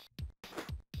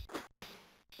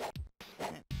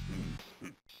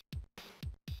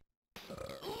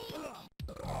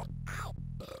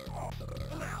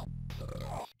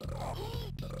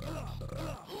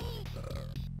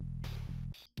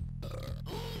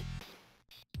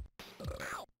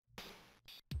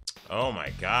 Oh my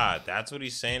god, that's what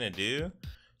he's saying to do?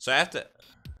 So I have to...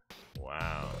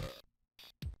 Wow.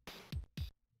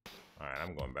 Alright,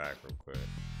 I'm going back real quick.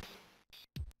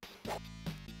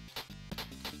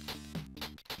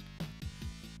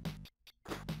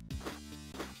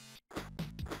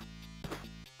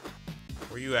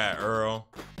 Where you at, Earl?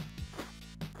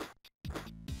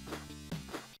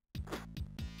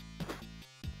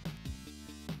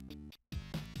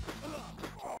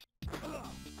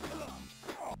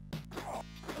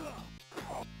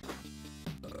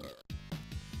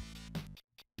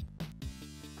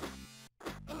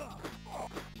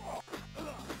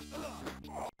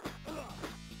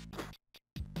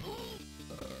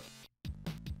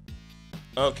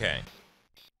 Okay.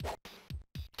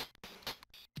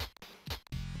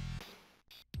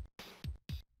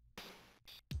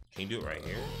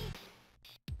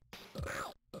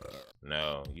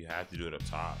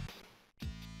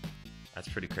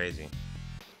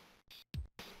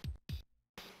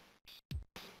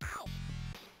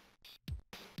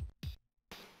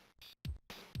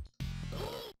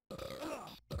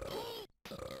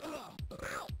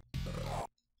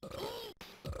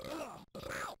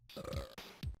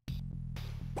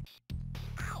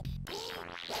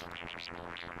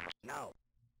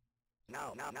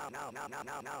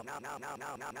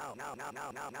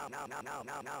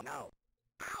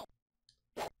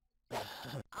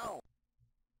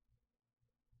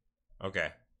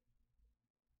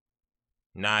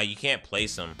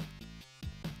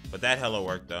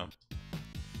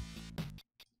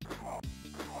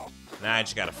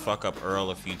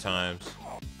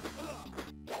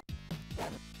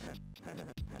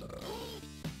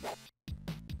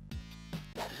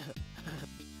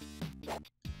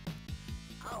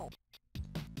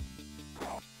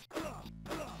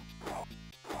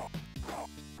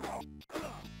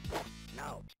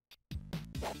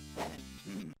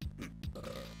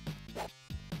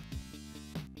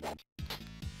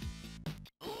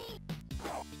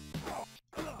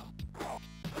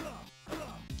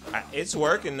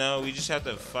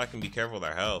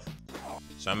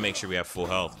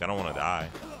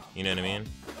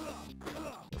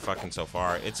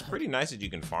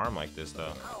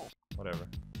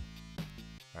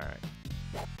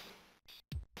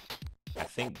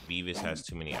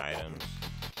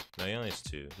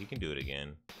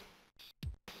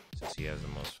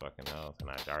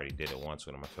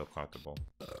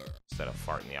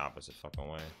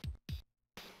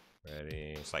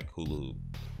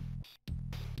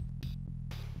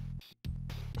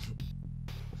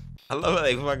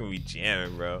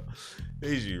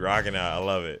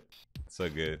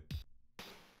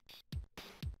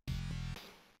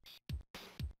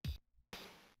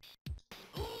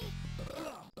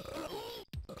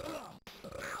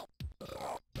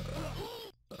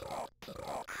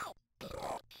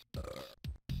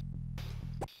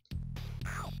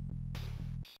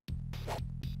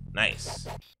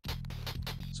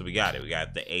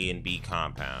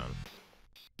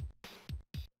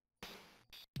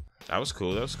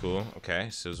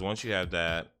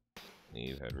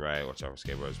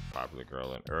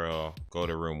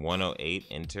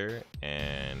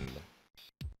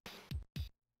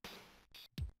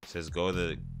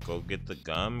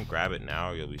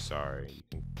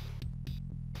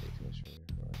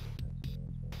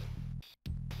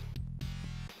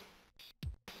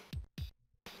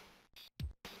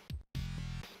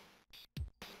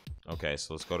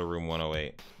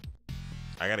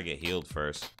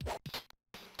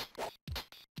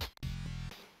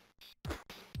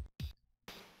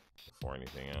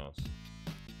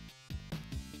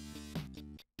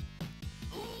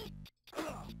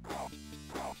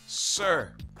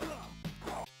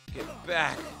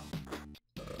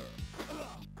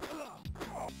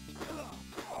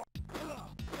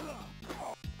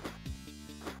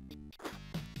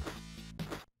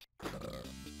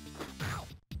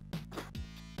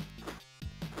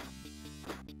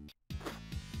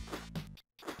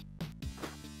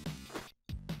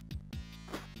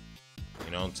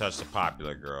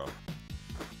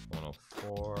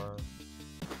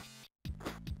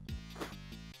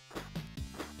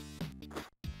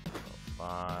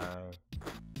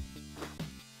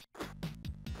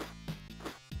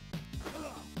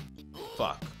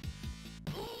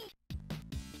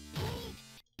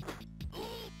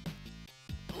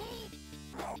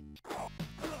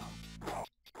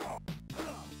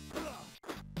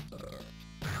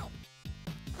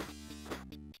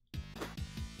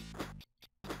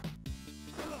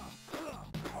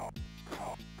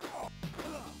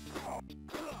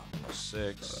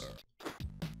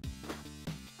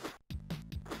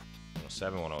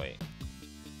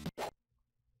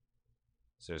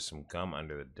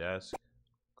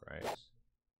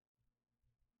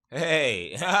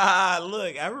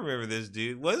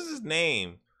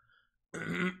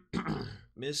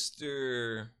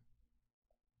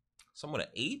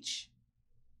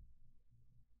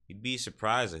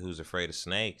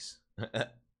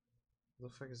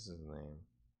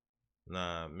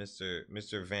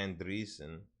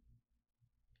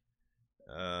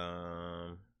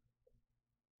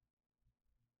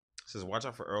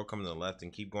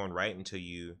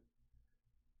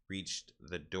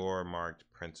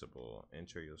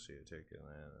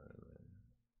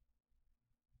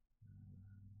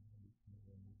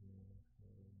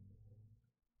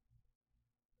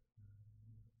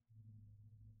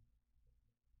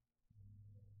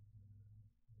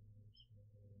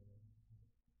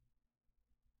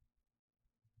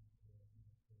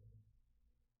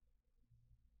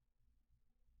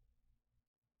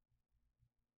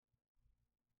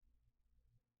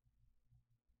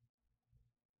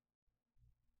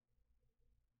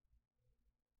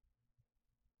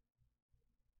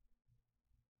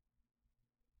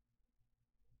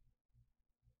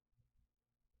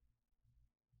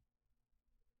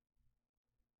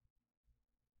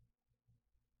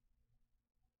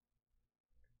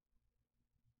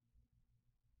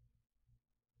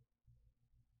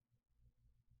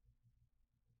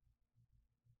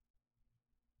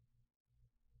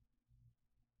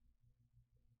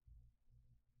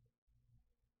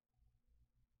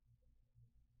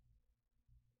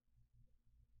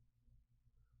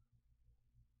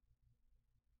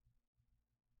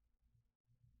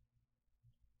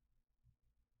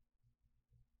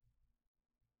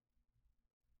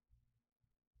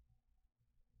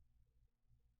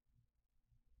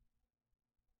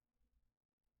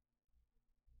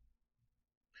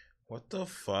 What the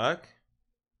fuck?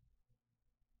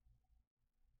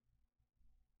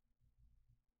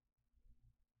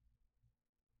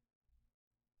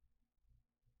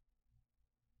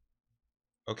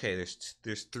 Okay,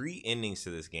 there's 3 endings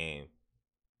to this game.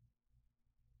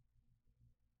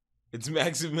 It's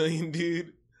Maximilian,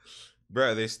 dude.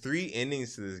 Bro, there's 3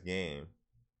 endings to this game.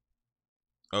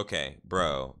 Okay,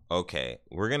 bro. Okay,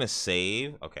 we're gonna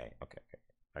save. Okay.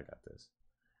 I got this.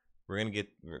 We're gonna get.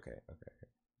 Okay.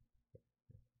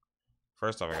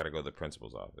 First off, I gotta go to the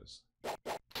principal's office.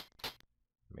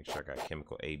 Make sure I got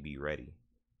chemical AB ready.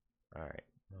 All right.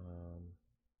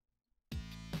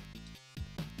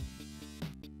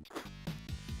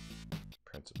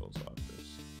 Principal's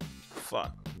office.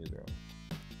 Fuck. New girl.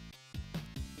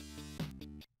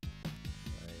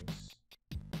 Nice.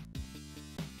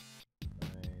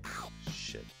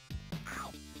 Shit.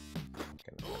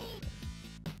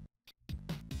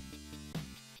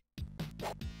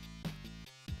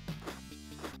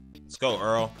 Let's go,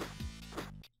 Earl.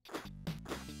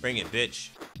 Bring it, bitch.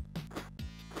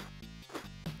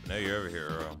 I know you're over here,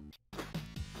 Earl.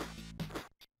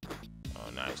 Oh,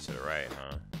 nice. To the right,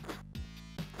 huh?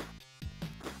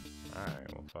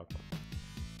 Alright, well, fuck him.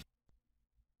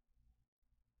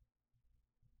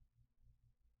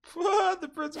 What? The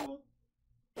principal?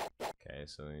 Okay,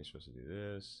 so then you're supposed to do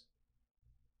this.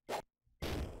 What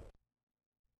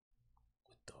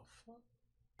the fuck?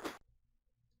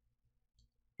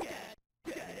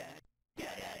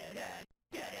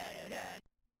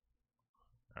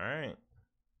 Alright.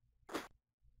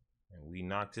 And we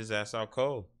knocked his ass out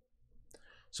cold.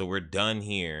 So we're done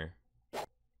here.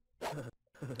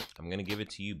 I'm gonna give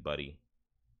it to you, buddy.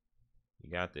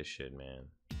 You got this shit, man.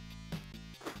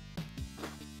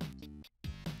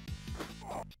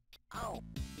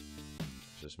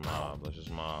 Let's just mob. Let's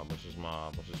just mob. Let's just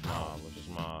mob. Let's just mob. Let's just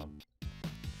mob.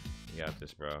 You got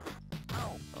this, bro.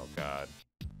 Oh, God.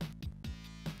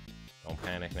 Don't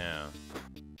panic now.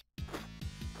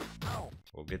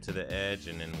 We'll get to the edge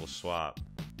and then we'll swap.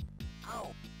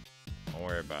 Don't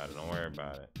worry about it. Don't worry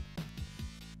about it.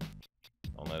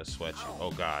 Don't let it sweat you.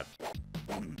 Oh, God.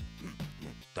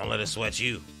 Don't let it sweat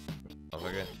you. Oh,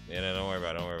 okay. Yeah, no, don't worry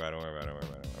about it. Don't worry about it. Don't worry about it. Don't worry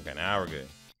about it. Okay, now we're good.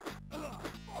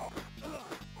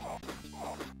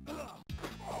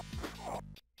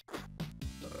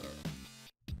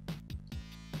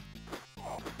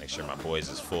 Make sure my boys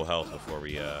is full health before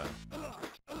we,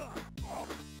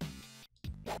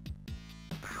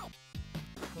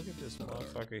 Look at this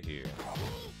motherfucker here.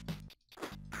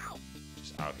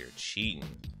 Just out here cheating.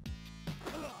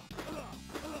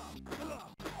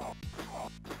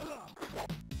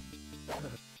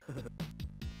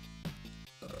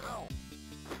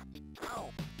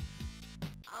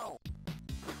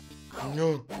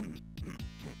 No.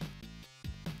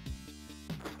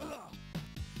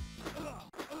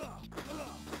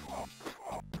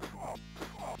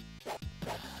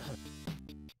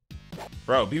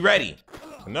 Bro, be ready.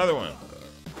 Another one.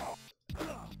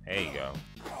 There you go.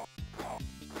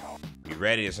 Be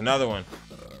ready. It's another one.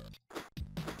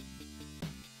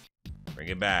 Bring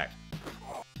it back.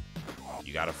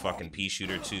 You got a fucking pea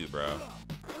shooter too, bro.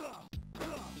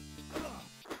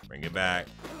 Bring it back.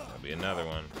 There'll be another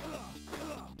one.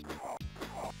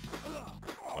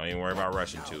 Don't even worry about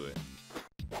rushing to it.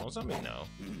 Don't tell me no.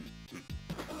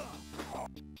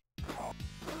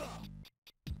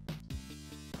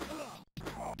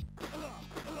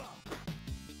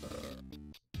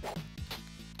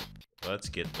 Let's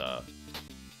get the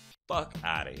fuck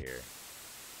out of here.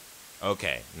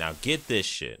 Okay, now get this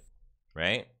shit,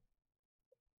 right?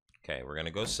 Okay, we're gonna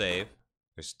go save.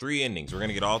 There's 3 endings. We're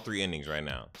gonna get all 3 endings right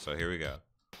now. So here we go.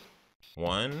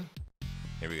 1.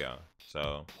 Here we go.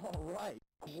 So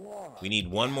we need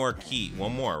one more key,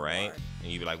 one more, right?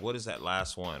 And you'd be like, what is that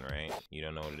last one, right? You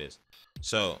don't know what it is.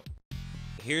 So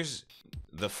here's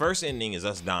the first ending is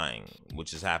us dying,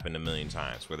 which has happened a million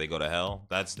times, where they go to hell.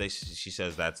 She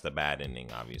says that's the bad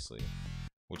ending, obviously,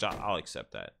 which I'll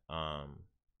accept that.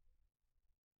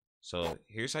 So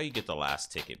here's how you get the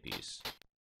last ticket piece.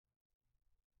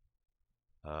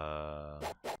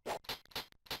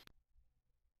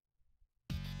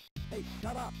 Hey,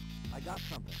 shut up! I got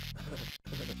something.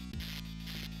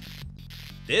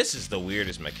 This is the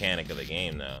weirdest mechanic of the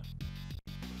game, though.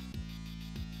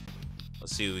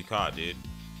 Let's see what we caught, dude.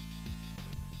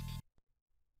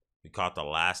 We caught the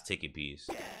last ticket piece.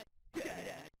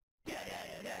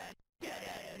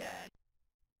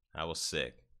 That was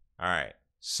sick. All right,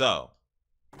 so.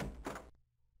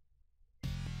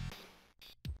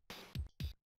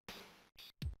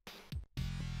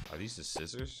 Are these the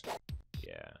scissors?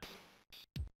 Yeah.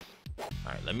 All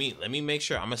right, let me make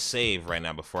sure. I'm gonna save right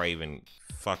now before I even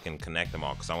fucking connect them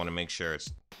all because I want to make sure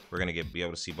we're gonna be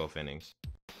able to see both endings.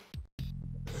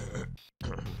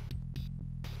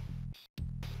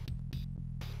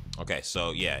 Okay,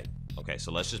 so yeah. Okay,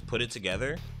 so let's just put it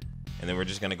together, and then we're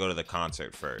just gonna go to the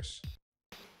concert first.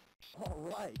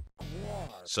 Alright,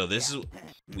 So this is,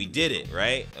 we did it,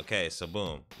 right? Okay, so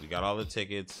boom, we got all the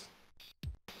tickets,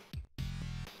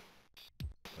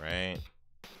 right?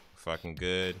 Fucking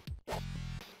good.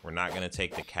 We're not gonna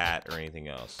take the cat or anything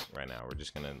else right now. We're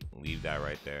just gonna leave that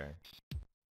right there.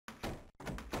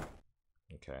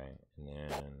 Okay, and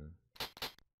then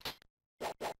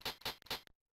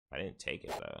I didn't take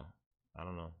it though. I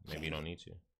don't know. Maybe you don't need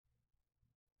to.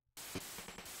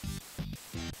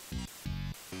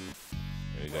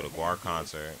 Here we go to Guar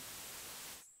concert.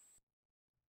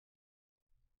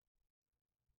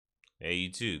 Hey,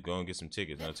 you too. Go and get some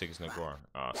tickets. No tickets, no Guar.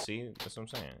 Oh, see? That's what I'm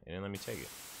saying. It didn't let me take it.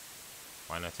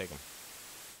 Why not take them?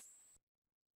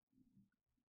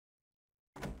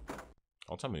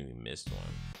 Don't tell me we missed one.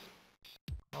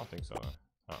 I don't think so.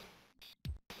 Oh.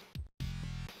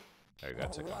 There you go.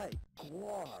 Take them.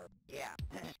 Yeah.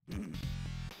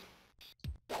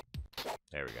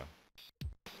 There we go.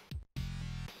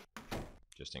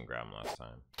 Just didn't grab them last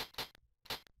time.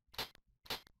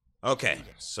 Okay,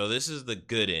 so this is the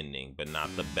good ending, but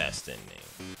not the best ending.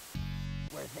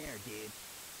 We're there, dude.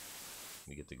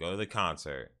 We get to go to the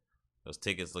concert. Those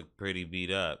tickets look pretty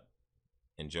beat up.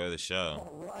 Enjoy the show.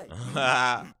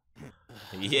 Alright.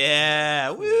 Yeah,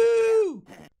 woo!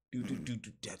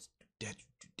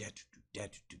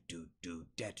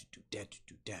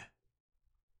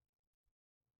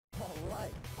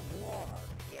 Alright,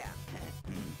 yeah.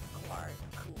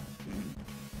 Cool.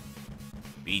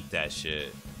 Beat that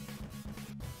shit.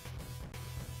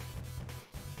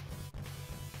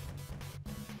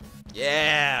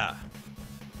 Yeah!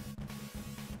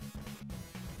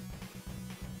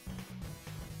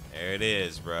 There it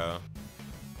is, bro.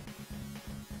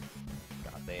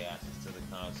 Got they asses to the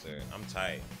concert. I'm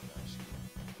tight.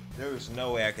 There was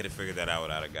no way I could have figured that out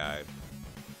without a guide.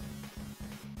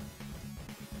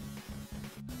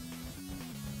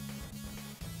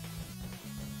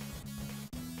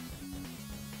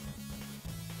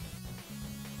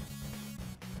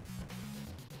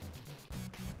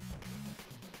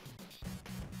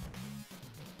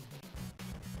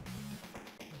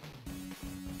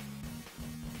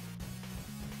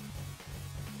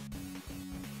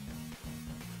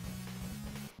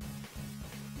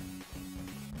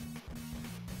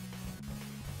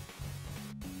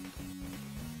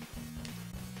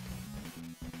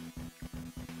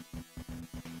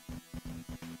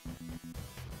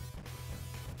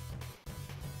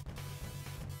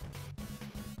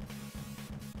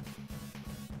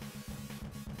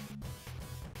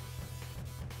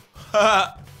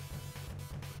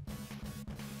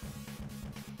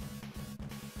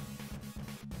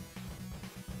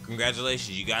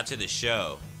 Congratulations, you got to the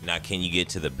show. Now can you get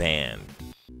to the band?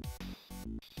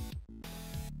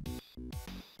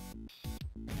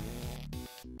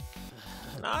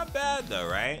 Not bad though,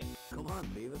 right? Come on,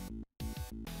 Beavis.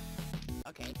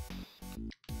 Okay.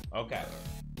 Okay.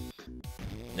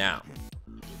 Now,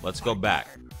 let's go back.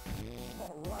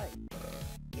 Alright.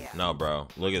 Yeah. No, bro.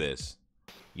 Look at this.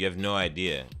 You have no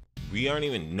idea. We aren't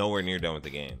even nowhere near done with the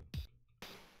game.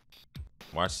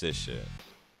 Watch this shit.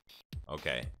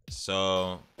 Okay,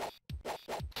 so...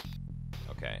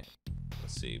 Okay,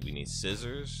 let's see. We need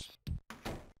scissors.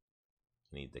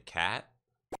 We need the cat.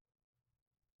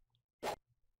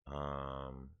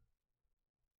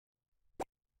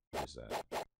 What is that?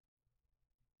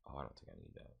 Oh, I don't think I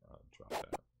need that. I'll drop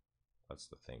that. That's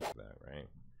the thing for that, right?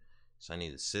 So I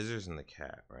need the scissors and the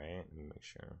cat, right? Let me make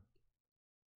sure.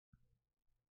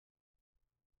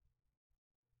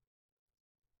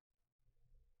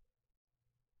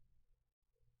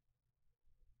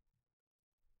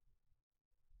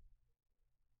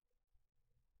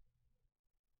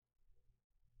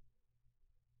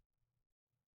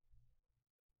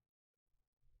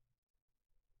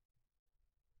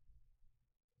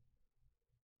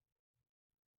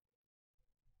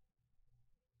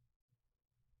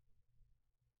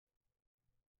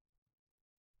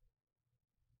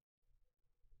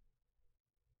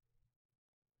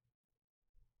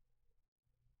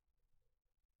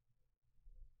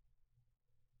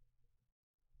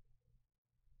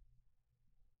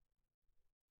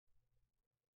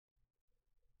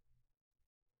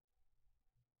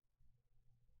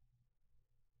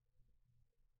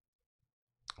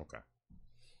 Okay.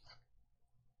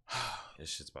 This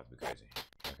shit's about to be crazy.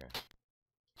 Okay.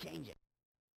 Change it.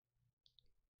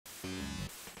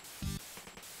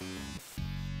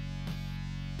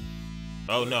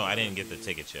 Oh no, I didn't get the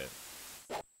ticket yet.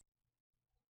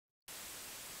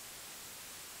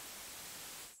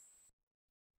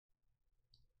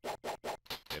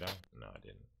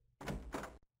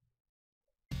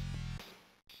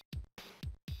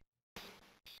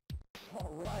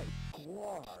 Alright,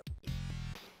 Guar.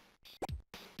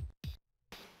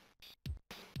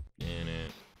 In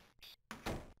it.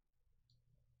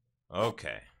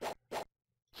 Okay.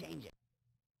 Change it.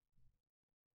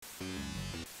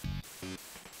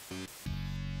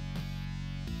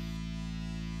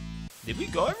 Did we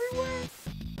go everywhere?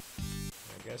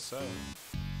 I guess so.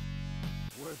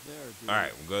 We're there, dude.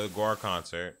 Alright, we'll go to the Guar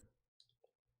concert.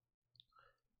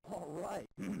 Alright.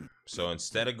 So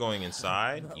instead of going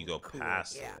inside, you go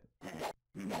past Yeah. it.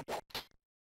 Come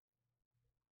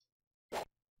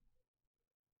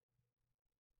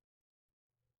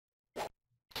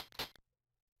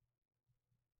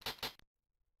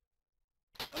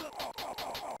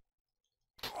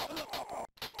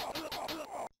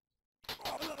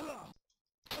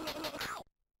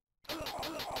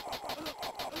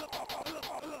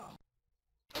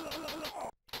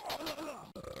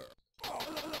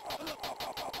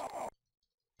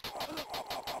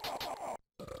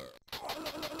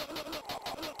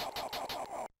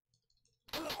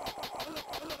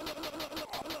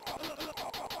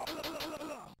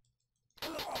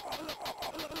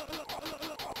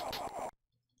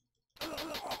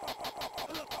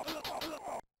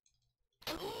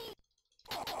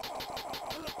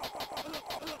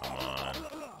on.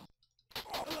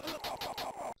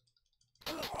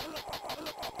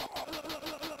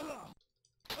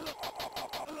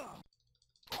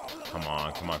 Come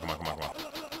on, come on, come on, come on, come on.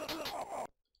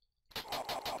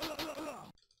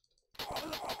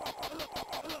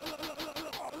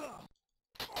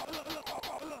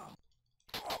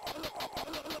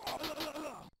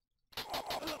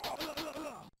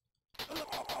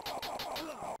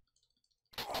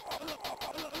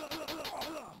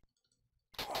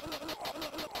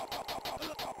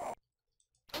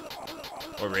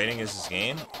 What rating is this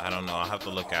game? I don't know. I'll have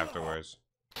to look afterwards.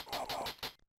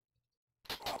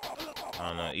 I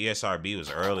don't know. ESRB was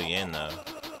early in though.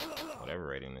 Whatever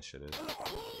rating this shit is.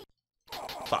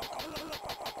 Fuck.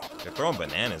 They're throwing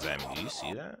bananas at me. Do you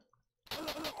see that?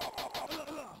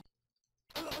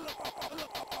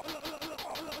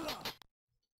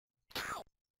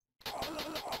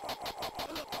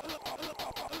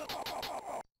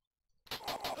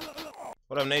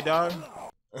 What up, Nate Dogg?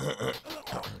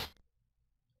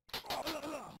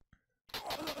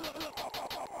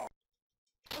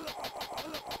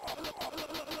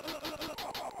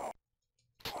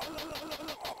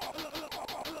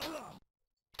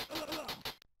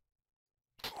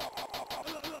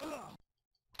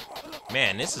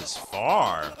 Man, this is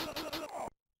far.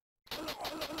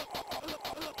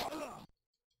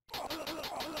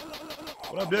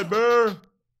 What up, Dead Bear?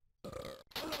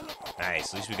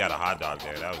 Nice, at least we got a hot dog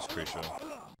there. That was crucial.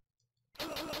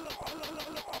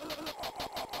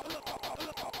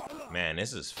 Man,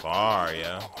 this is far,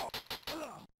 yeah.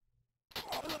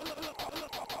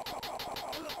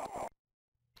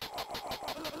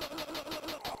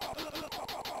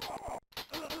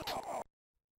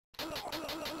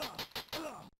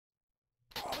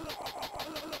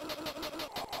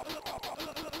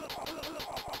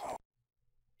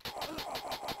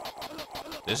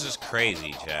 This is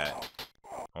crazy, chat.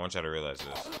 I want y'all to realize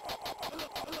this.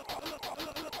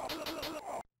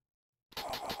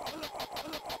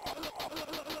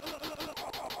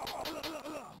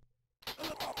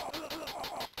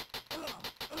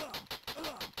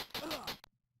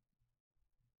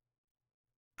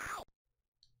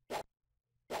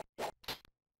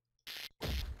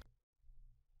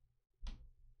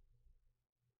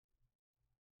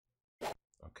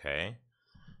 Okay.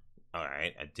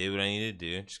 Alright, I did what I needed to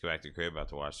do. Just go back to the crib, about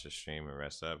to watch the stream and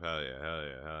rest up. Hell yeah, hell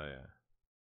yeah, hell yeah.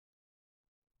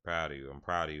 Proud of you. I'm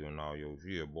proud of you and all your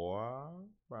shit, boy.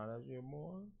 Proud of you,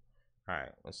 boy.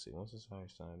 Alright, let's see. What's this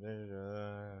next time?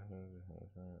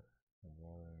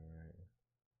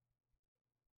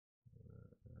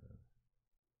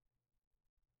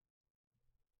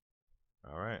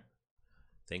 Alright.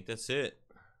 Think that's it.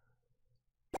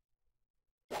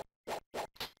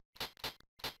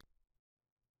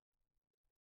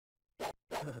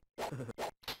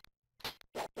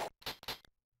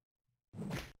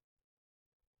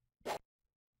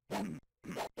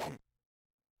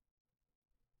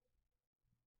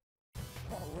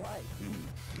 Alright.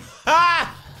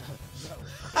 Ha!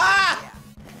 Ha!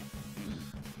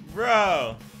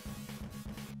 Bro.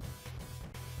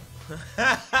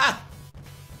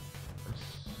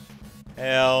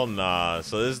 Hell nah.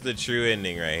 So this is the true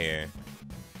ending right here.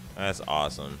 That's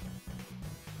awesome.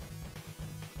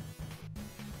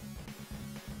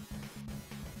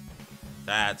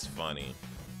 That's funny.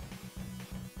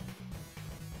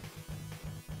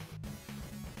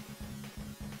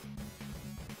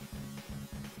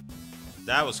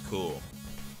 That was cool.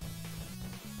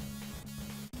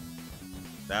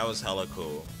 That was hella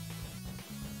cool.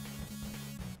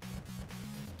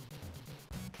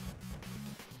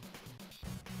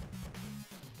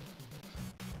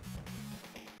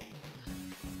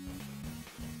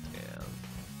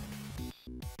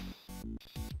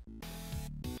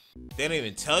 They don't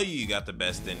even tell you got the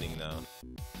best ending though.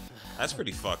 That's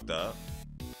pretty fucked up.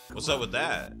 What's up with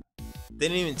that? They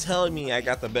didn't even tell me I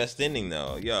got the best ending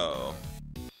though. Yo.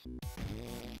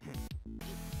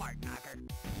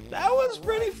 That was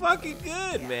pretty fucking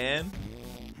good, man.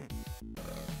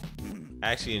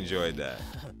 I actually enjoyed that.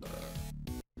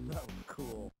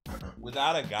 Cool.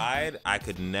 Without a guide, I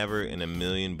could never in a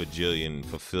million bajillion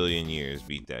fulfillion years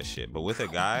beat that shit. But with a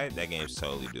guide, that game's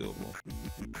totally doable.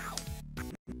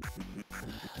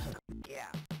 Yeah.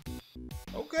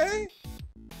 Okay.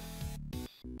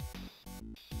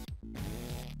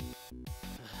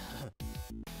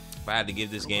 If I had to give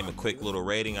this game a quick little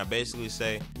rating, I basically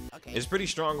say it's pretty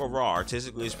strong overall.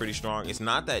 Artistically, it's pretty strong. It's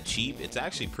not that cheap. It's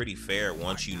actually pretty fair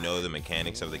once you know the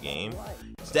mechanics of the game.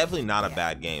 It's definitely not a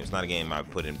bad game. It's not a game I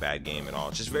would put in bad game at all.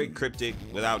 It's just very cryptic.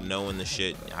 Without knowing the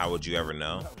shit, how would you ever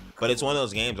know? But it's one of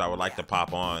those games I would like to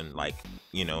pop on, like,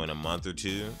 you know, in a month or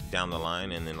two down the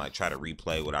line, and then like try to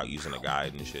replay without using a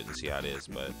guide and shit and see how it is.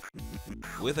 But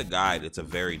with a guide, it's a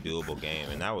very doable game,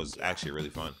 and that was actually really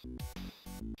fun.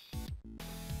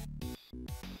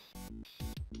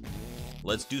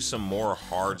 Let's do some more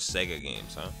hard SEGA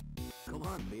games, huh? Come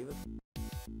on, Beavis.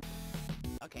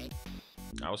 Okay.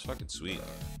 That was fucking sweet.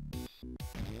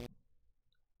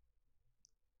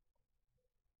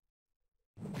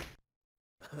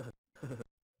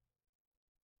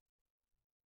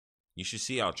 You should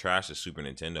see how trash the Super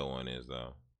Nintendo one is,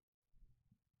 though.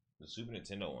 The Super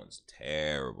Nintendo one's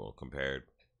terrible compared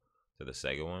to the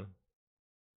Sega one.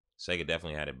 Sega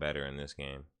definitely had it better in this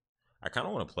game. I kind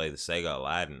of want to play the Sega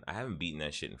Aladdin. I haven't beaten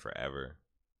that shit in forever.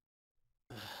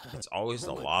 It's always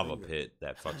the lava pit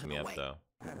that fucks me up, though.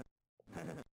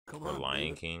 Or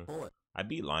Lion King. I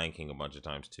beat Lion King a bunch of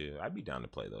times, too. I'd be down to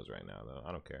play those right now, though.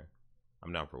 I don't care.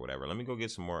 I'm down for whatever. Let me go get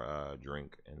some more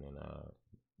drink, and then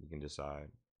we can decide.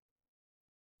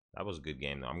 That was a good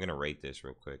game, though. I'm going to rate this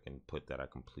real quick and put that I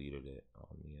completed it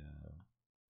on the...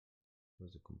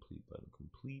 where's the complete button?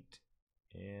 Complete.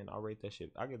 And I'll rate that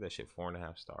shit. I'll give that shit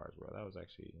 4.5 stars, bro. That was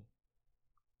actually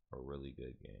a really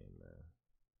good game, man.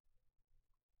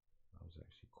 I was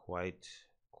actually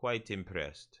quite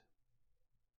impressed.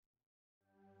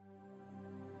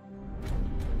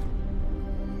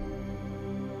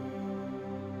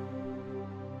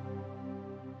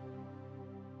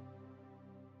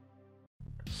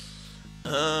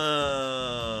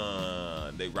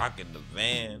 They rocking the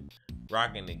van,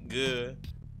 rocking it good.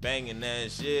 Banging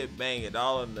that shit, bang it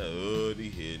all in the hood. He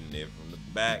hitting it from the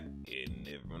back, hitting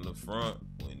it from the front.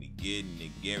 When he getting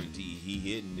it, guarantee he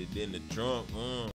hitting it in the trunk.